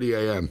 7:30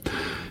 a.m.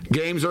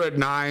 Games are at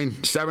 9,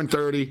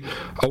 7:30.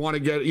 I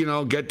want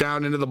to get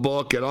down into the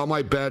book, get all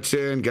my bets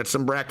in, get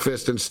some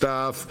breakfast and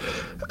stuff.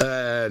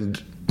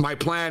 And my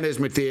plan is,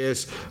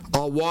 Matthias,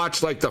 I'll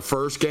watch like the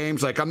first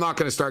games. Like, I'm not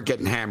going to start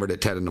getting hammered at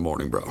 10 in the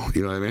morning, bro.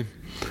 You know what I mean?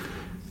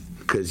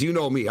 Because you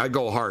know me, I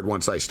go hard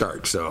once I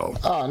start. So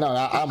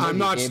I'm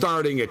not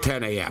starting at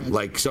 10 a.m.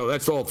 Like, so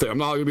that's the whole thing. I'm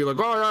not gonna be like,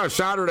 oh yeah,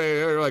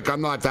 Saturday. Like,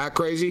 I'm not that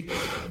crazy.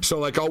 So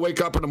like, I'll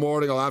wake up in the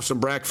morning, I'll have some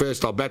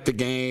breakfast, I'll bet the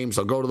games,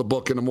 I'll go to the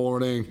book in the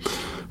morning,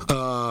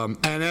 and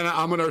then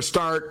I'm gonna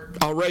start.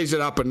 I'll raise it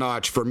up a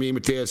notch for me,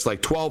 Matthias.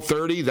 Like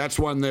 12:30. That's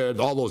when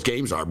all those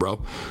games are,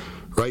 bro.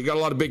 Right, you got a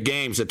lot of big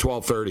games at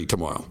 12:30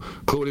 tomorrow,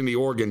 including the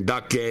Oregon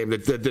Duck game. The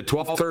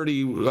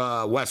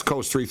 12:30 West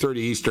Coast, 3:30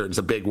 Eastern is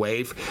a big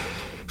wave.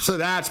 So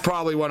that's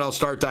probably when I'll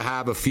start to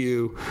have a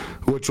few,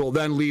 which will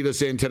then lead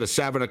us into the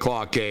 7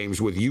 o'clock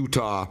games with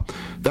Utah.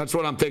 That's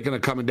what I'm thinking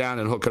of coming down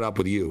and hooking up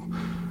with you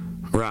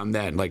around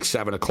then, like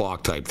 7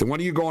 o'clock type thing. When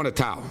are you going to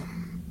town?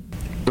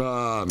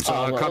 So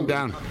I'll come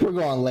down. We're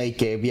going late,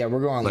 Gabe. Yeah, we're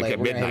going like late. At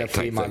we're midnight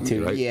type thing,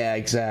 too, right? Yeah,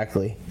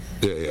 exactly.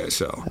 Yeah.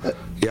 So,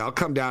 I'll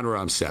come down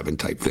around 7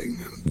 type thing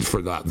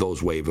for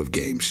those wave of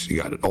games.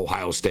 You got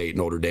Ohio State,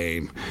 Notre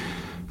Dame,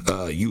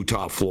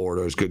 Utah,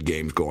 Florida. There's good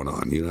games going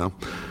on, you know.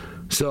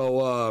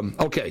 So,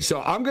 okay.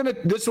 So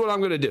this is what I'm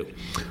going to do.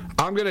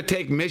 I'm going to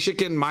take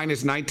Michigan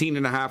minus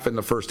 19.5 in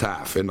the first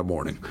half in the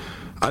morning.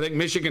 I think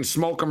Michigan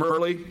smoke them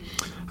early.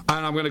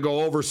 And I'm going to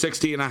go over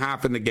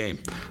 60.5 in the game.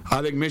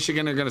 I think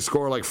Michigan are going to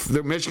score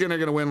Michigan are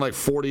going to win like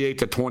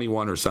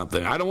 48-21 or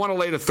something. I don't want to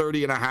lay to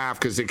 30.5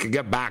 because it could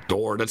get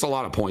backdoored. That's a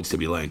lot of points to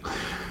be laying.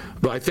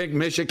 But I think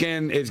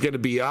Michigan is going to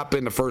be up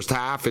in the first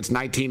half. It's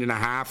 19.5.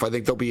 I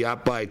think they'll be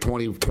up by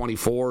 20,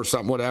 24 or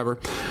something, whatever.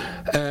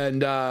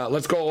 And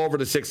let's go over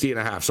to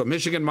 60.5. So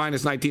Michigan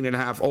minus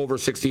 19.5, over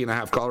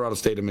 60.5, Colorado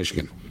State and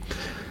Michigan.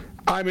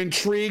 I'm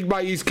intrigued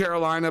by East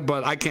Carolina,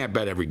 but I can't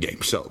bet every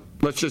game. So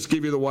let's just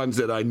give you the ones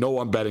that I know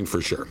I'm betting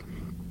for sure.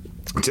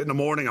 It's in the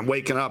morning. I'm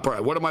waking up. All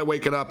right, what am I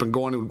waking up and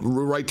going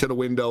right to the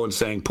window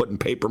and putting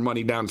paper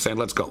money down and saying,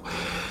 let's go.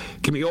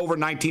 Give me over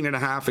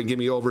 19.5 and give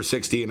me over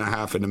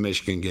 60.5 in the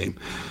Michigan game.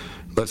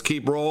 Let's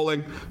keep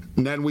rolling.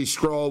 And then we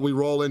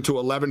roll into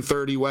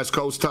 11:30 West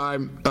Coast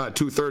time,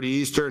 2:30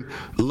 Eastern.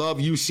 Love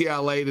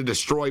UCLA to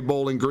destroy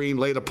Bowling Green,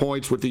 lay the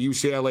points with the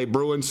UCLA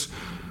Bruins.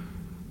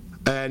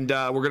 And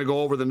we're going to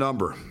go over the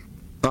number,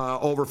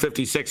 over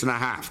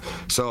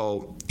 56.5.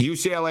 So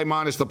UCLA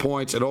minus the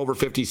points at over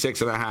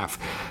 56.5.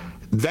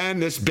 Then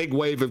this big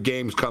wave of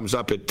games comes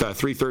up at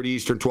 3:30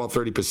 Eastern,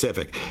 12:30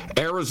 Pacific.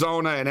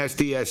 Arizona and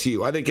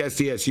SDSU. I think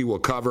SDSU will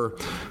cover.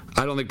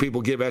 I don't think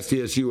people give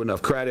SDSU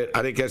enough credit.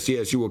 I think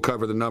SDSU will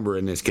cover the number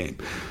in this game.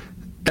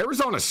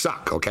 Arizona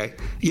suck, okay?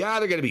 Yeah,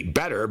 they're going to be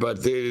better,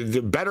 but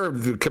they're better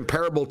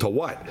comparable to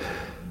what?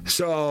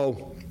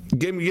 So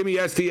Give me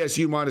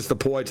SDSU minus the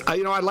points. I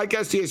like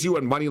SDSU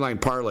and moneyline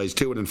parlays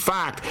too. And in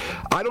fact,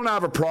 I don't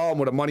have a problem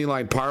with a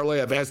moneyline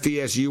parlay of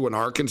SDSU and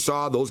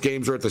Arkansas. Those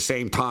games are at the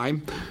same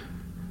time.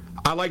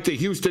 I like the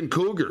Houston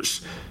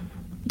Cougars.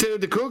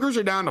 Dude, the Cougars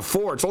are down to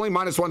 4. It's only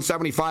minus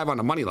 175 on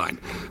the money line.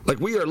 Like,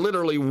 we are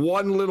literally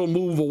one little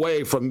move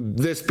away from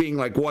this being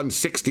like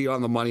 160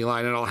 on the money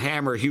line, and I'll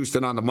hammer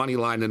Houston on the money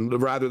line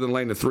and rather than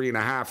laying the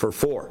 3.5 or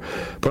 4.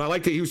 But I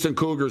like the Houston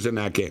Cougars in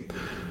that game.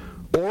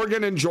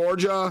 Oregon and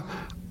Georgia,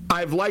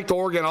 I've liked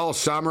Oregon all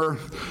summer.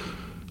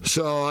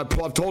 So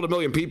I've told a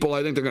million people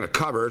I think they're going to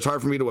cover. It's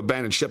hard for me to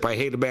abandon ship. I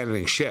hate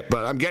abandoning ship,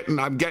 but I'm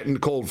getting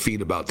cold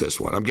feet about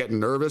this one. I'm getting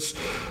nervous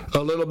a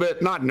little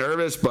bit. Not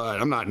nervous, but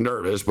I'm not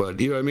nervous.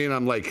 But you know what I mean?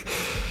 I'm like,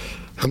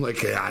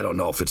 yeah, I don't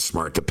know if it's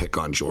smart to pick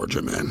on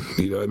Georgia, man.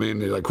 You know what I mean?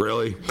 You're like,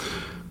 really?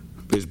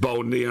 Is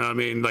Bowden? You know what I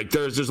mean? Like,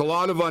 there's a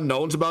lot of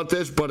unknowns about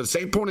this, but at the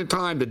same point in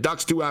time, the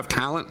Ducks do have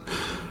talent.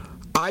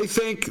 I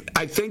think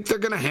they're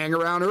going to hang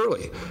around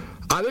early.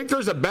 I think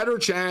there's a better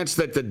chance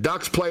that the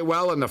Ducks play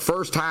well in the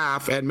first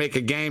half and make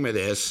a game of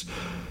this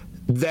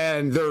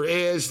than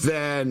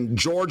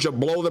Georgia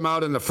blow them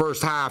out in the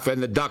first half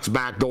and the Ducks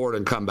backdoor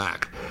and come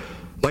back.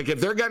 Like,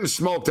 if they're getting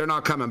smoked, they're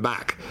not coming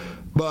back.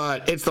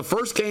 But it's the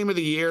first game of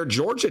the year.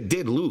 Georgia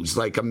did lose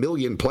like 1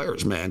 million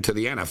players, man, to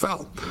the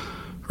NFL.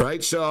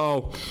 Right?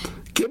 So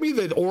give me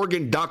the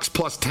Oregon Ducks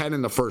plus 10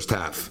 in the first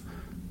half.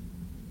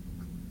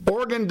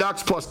 Oregon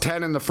Ducks plus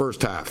 10 in the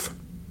first half.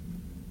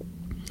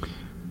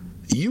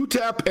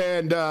 UTEP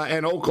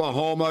and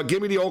Oklahoma.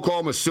 Give me the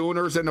Oklahoma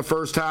Sooners in the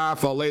first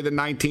half. I'll lay the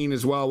 19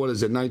 as well. What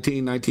is it,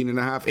 19 and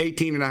a half?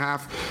 18 and a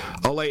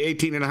half. I'll lay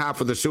 18 and a half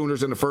for the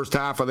Sooners in the first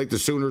half. I think the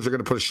Sooners are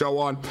going to put a show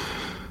on.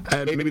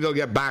 And maybe they'll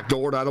get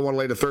backdoored. I don't want to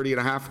lay the 30 and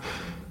a half.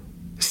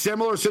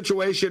 Similar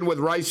situation with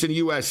Rice and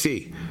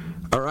USC.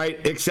 All right?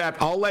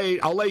 Except I'll lay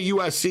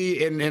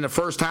USC in the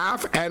first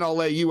half, and I'll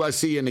lay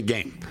USC in the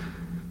game.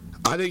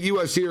 I think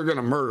USC are going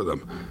to murder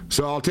them.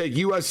 So I'll take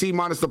USC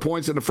minus the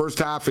points in the first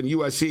half and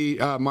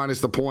USC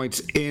minus the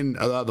points in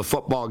the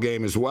football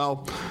game as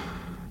well.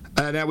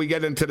 And then we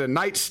get into the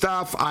night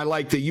stuff. I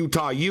like the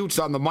Utah Utes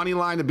on the money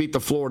line to beat the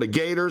Florida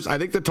Gators. I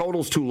think the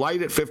total's too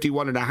light at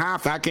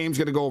 51.5. That game's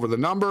going to go over the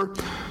number.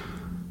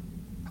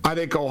 I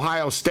think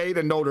Ohio State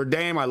and Notre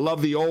Dame, I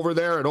love the over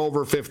there at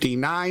over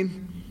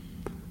 59.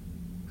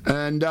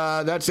 And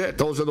that's it.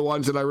 Those are the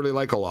ones that I really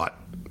like a lot.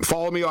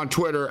 Follow me on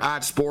Twitter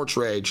at Sports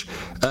Rage,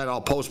 and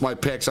I'll post my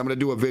picks. I'm going to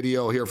do a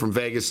video here from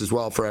Vegas as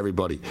well for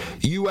everybody.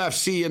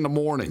 UFC in the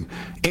morning.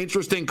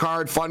 Interesting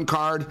card, fun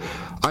card.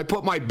 I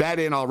put my bet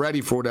in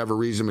already for whatever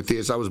reason,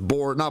 Matthias. I was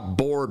not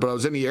bored, but I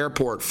was in the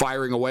airport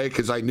firing away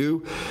because I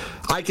knew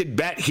I could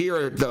bet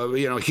here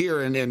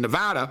in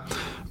Nevada,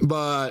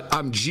 but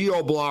I'm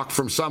geo-blocked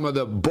from some of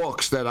the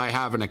books that I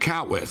have an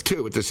account with,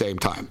 too, at the same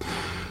time.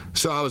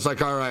 So I was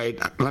like, all right,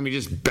 let me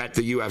just bet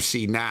the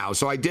UFC now.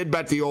 So I did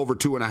bet the over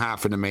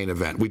 2.5 in the main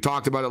event. We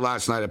talked about it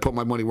last night. I put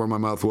my money where my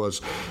mouth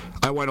was.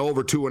 I went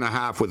over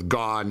 2.5 with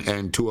Gon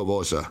and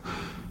Tuivasa.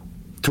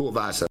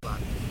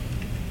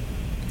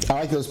 I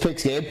like those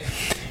picks, Gabe.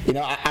 You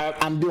know,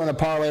 I'm doing a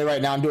parlay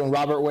right now. I'm doing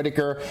Robert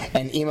Whittaker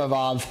and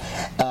Imavov,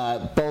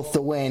 both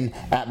to win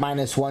at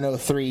minus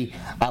 103.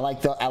 I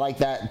like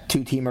that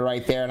two-teamer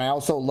right there, and I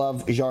also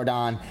love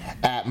Jordan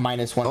at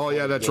minus 1. Oh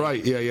yeah, that's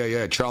right.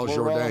 Yeah. Charles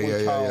Jordan.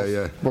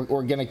 Yeah.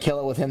 We're gonna kill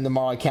it with him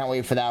tomorrow. I can't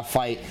wait for that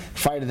fight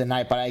of the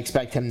night. But I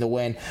expect him to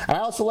win. And I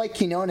also like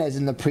Quinones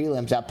in the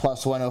prelims at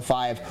plus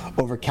 105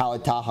 over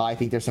Khalid Taha. I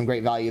think there's some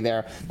great value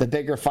there. The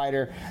bigger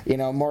fighter, you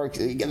know,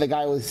 the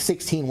guy with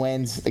 16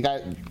 wins. The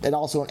guy, and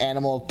also an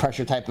animal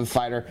pressure type of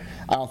fighter.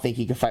 I don't think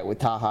he could fight with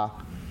Taha.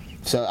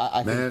 So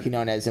I think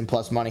Quinones in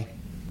plus money.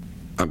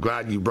 I'm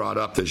glad you brought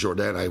up the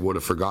Jordan. I would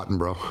have forgotten,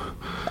 bro.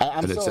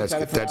 I'm so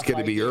excited for that's going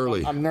to be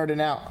early. I'm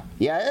nerding out.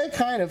 Yeah,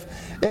 kind of.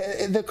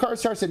 The card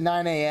starts at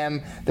 9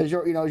 a.m.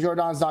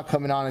 Jordan's not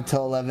coming on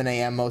until 11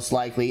 a.m. most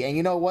likely. And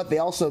you know what? They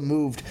also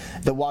moved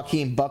the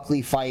Joaquin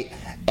Buckley fight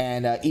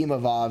and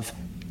Imavov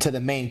to the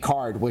main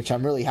card, which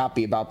I'm really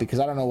happy about because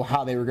I don't know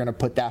how they were going to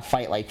put that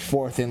fight like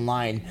fourth in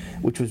line,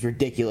 which was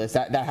ridiculous.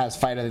 That has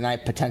fight of the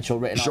night potential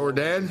written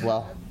Jordan as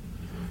well.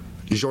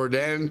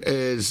 Jordan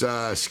is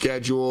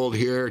scheduled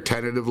here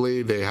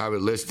tentatively. They have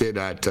it listed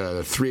at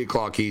 3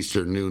 o'clock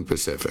Eastern, noon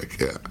Pacific.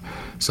 Yeah.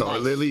 So nice.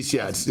 At least,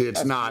 yeah,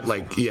 it's not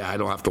like, I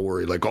don't have to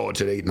worry like,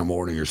 it's at 8 in the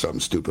morning or something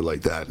stupid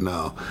like that.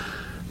 No.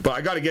 But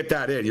I got to get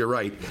that in. You're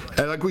right.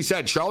 And like we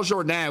said, Charles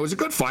Jourdain, it was a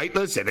good fight.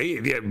 Listen,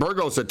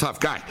 Burgos a tough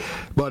guy.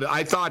 But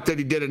I thought that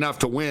he did enough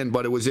to win,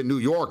 but it was in New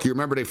York. You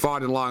remember they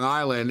fought in Long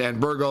Island, and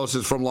Burgos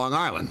is from Long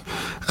Island.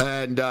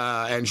 And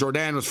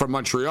Jourdain was from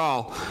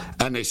Montreal,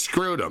 and they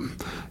screwed him.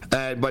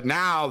 But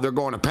now they're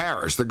going to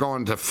Paris. They're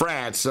going to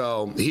France.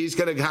 So he's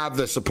going to have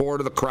the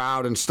support of the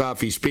crowd and stuff.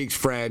 He speaks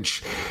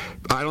French.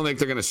 I don't think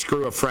they're going to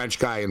screw a French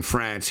guy in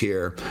France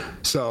here.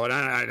 So and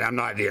I'm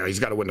not, he's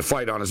got to win the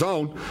fight on his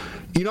own.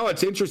 You know,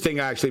 it's interesting. interesting,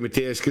 actually,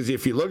 Matthias, because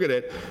if you look at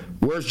it,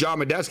 where's John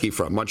Medeski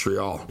from?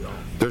 Montreal.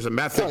 There's a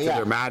method to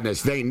their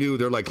madness. They knew.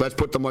 They're like, let's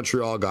put the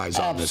Montreal guys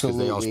on this because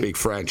they all speak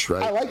French,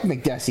 right? I like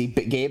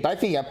McDessie, Gabe. I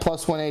think at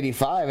plus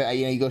 185,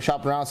 you go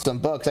shop around some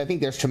books. I think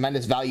there's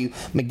tremendous value.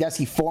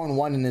 McDessie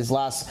 4-1 in his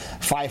last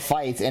 5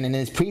 fights, and in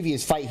his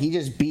previous fight, he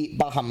just beat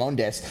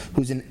Bahamondes,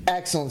 who's an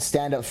excellent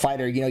stand-up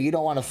fighter. You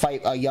don't want to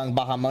fight a young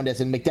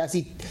Bahamondes, and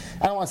McDessie,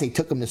 I don't want to say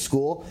took him to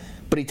school,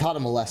 but he taught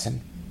him a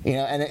lesson.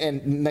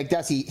 And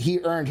McDessie, he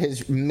earned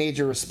his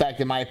major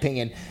respect, in my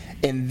opinion.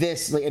 In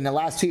the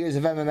last 2 years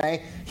of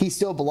MMA, he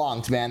still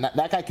belongs, man.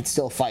 That guy could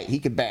still fight. He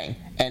could bang.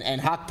 And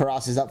Hak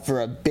Paras is up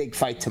for a big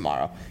fight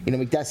tomorrow.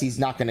 McDessie's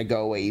not going to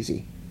go away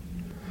easy.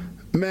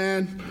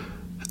 Man,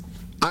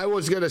 I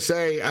was going to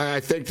say, I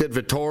think that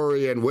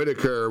Vettori and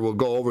Whitaker will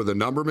go over the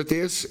number,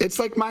 Matthias. It's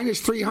like minus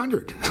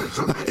 300.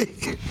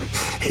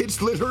 It's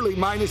literally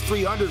minus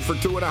 300 for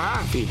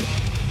 2.5 even.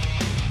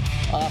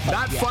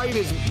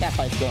 That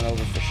fight's going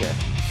over for sure.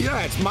 Yeah,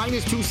 it's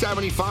minus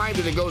 275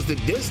 and it goes the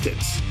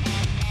distance.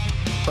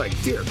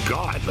 Like, dear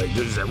God, what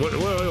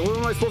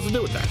am I supposed to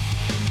do with that?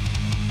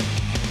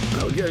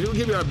 We'll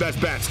give you our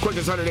best bets.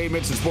 Quickest 108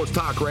 minutes in sports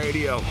talk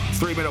radio.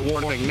 3-minute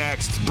warning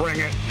next. Bring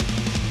it.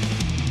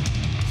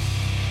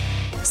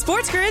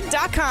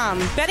 SportsGrid.com.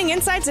 Betting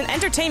insights and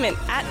entertainment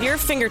at your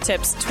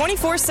fingertips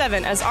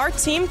 24/7 as our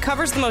team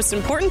covers the most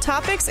important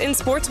topics in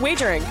sports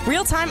wagering.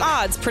 Real-time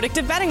odds,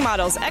 predictive betting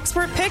models,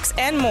 expert picks,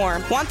 and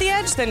more. Want the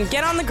edge? Then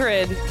get on the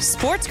grid.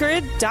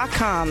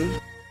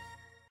 SportsGrid.com.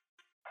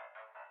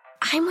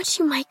 I'm what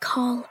you might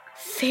call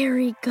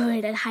very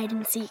good at hide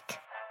and seek.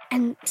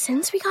 And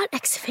since we got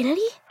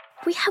Xfinity,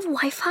 we have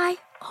Wi-Fi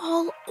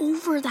all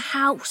over the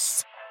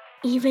house,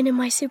 even in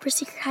my super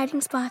secret hiding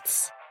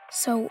spots.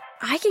 So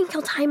I can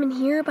kill time in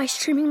here by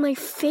streaming my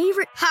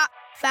favorite... Ha!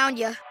 Found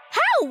you.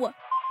 How?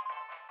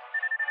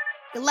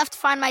 You left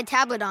Find My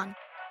tablet on.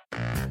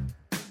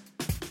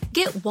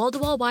 Get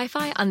wall-to-wall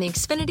Wi-Fi on the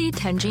Xfinity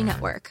 10G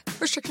network.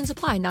 Restrictions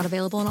apply. Not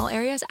available in all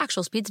areas.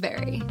 Actual speeds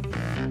vary.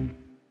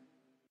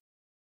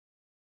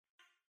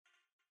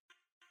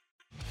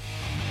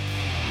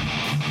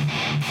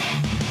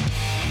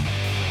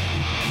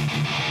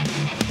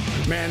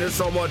 Man, there's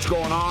so much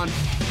going on.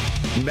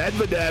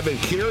 Medvedev and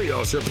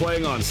Kyrgios are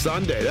playing on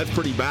Sunday. That's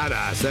pretty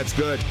badass. That's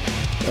good.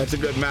 That's a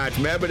good match.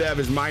 Medvedev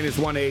is minus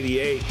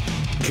 188.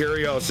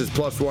 Kyrgios is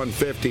plus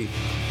 150.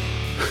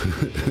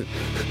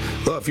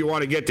 Well, if you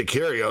want to get to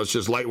Kyrgios,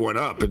 just light one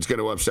up. It's going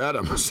to upset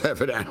him,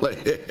 evidently.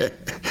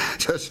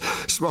 Just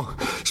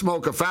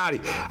smoke a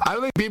fatty. I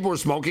don't think people are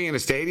smoking in a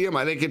stadium.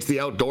 I think it's the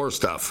outdoor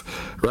stuff,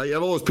 right? You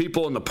have all those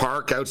people in the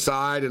park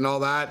outside and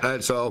all that,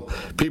 and so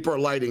people are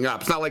lighting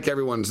up. It's not like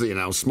everyone's,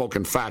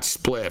 smoking fat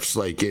spliffs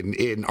like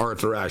in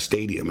Arthur Ashe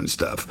Stadium and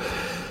stuff.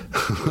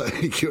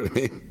 You know what I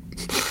mean?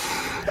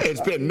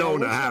 It's been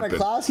known to happen. It's kind of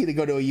classy to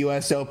go to a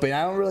U.S. Open.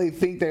 I don't really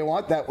think they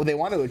want that. They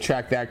want to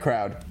attract that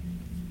crowd.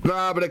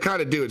 No, but they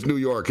kind of do. It's New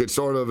York. It's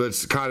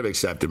kind of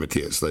accepted,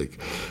 Matthias. Like,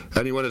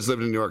 anyone that's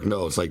lived in New York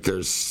knows, like,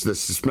 there's the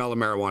smell of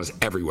marijuana is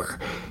everywhere.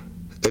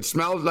 It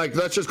smells like,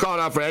 let's just call it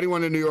out for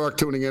anyone in New York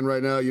tuning in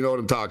right now. You know what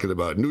I'm talking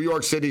about. New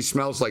York City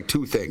smells like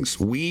two things: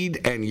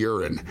 weed and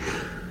urine.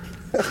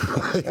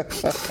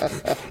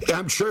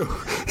 I'm true.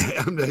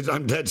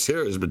 I'm dead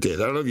serious,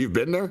 Matthias. I don't know if you've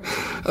been there,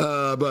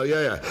 but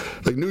yeah.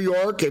 Like New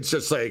York, it's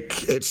just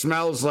like it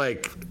smells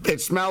like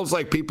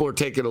people are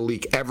taking a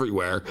leak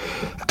everywhere,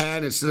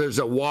 and there's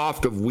a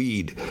waft of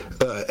weed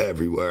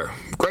everywhere.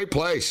 Great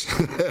place.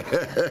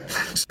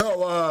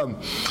 So,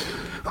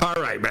 all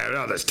right, man.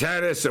 Now there's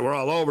tennis, and we're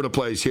all over the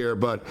place here,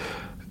 but.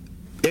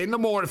 In the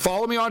morning,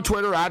 follow me on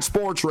Twitter at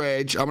Sports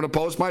Rage. I'm going to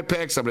post my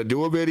picks. I'm going to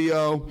do a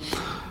video.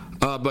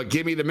 But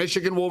give me the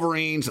Michigan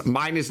Wolverines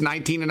minus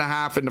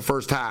 19.5 in the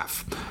first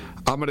half.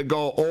 I'm going to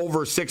go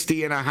over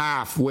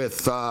 60.5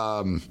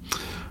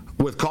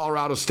 with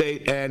Colorado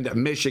State and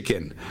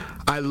Michigan.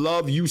 I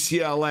love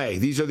UCLA.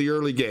 These are the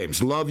early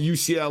games. Love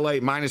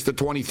UCLA minus the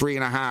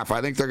 23.5.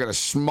 I think they're going to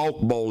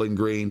smoke Bowling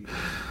Green.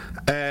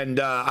 And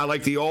I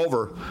like the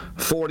over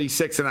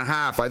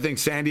 46.5. I think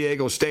San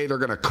Diego State are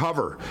going to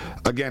cover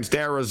against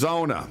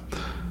Arizona.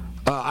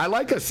 I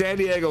like a San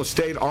Diego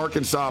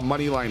State-Arkansas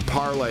moneyline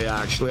parlay,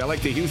 actually. I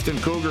like the Houston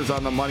Cougars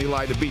on the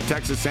moneyline to beat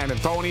Texas San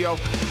Antonio.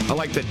 I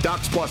like the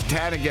Ducks plus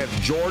 10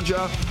 against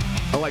Georgia.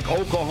 I like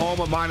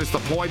Oklahoma minus the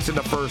points in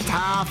the first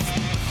half.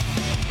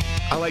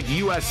 I like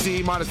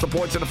USC minus the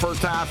points in the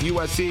first half.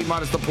 USC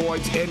minus the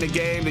points in the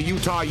game. The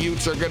Utah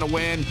Utes are going to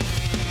win.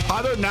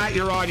 Other than that,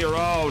 you're on your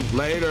own.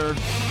 Later.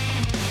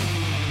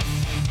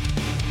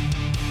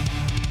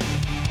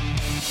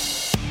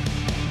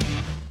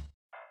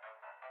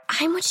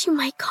 I'm what you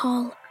might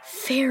call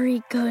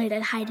very good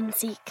at hide and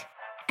seek.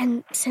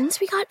 And since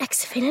we got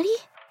Xfinity,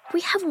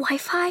 we have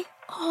Wi-Fi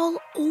all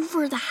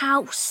over the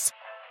house,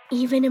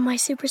 even in my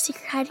super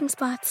secret hiding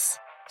spots.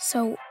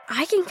 So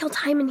I can kill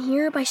time in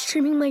here by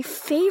streaming my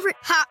favorite...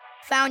 Ha!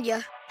 Found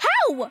you.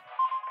 How?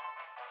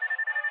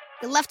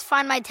 You left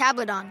Find My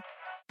tablet on.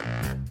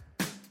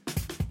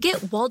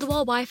 Get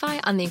wall-to-wall Wi-Fi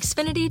on the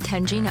Xfinity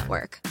 10G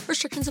network.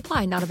 Restrictions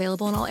apply. Not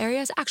available in all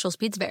areas. Actual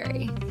speeds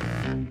vary.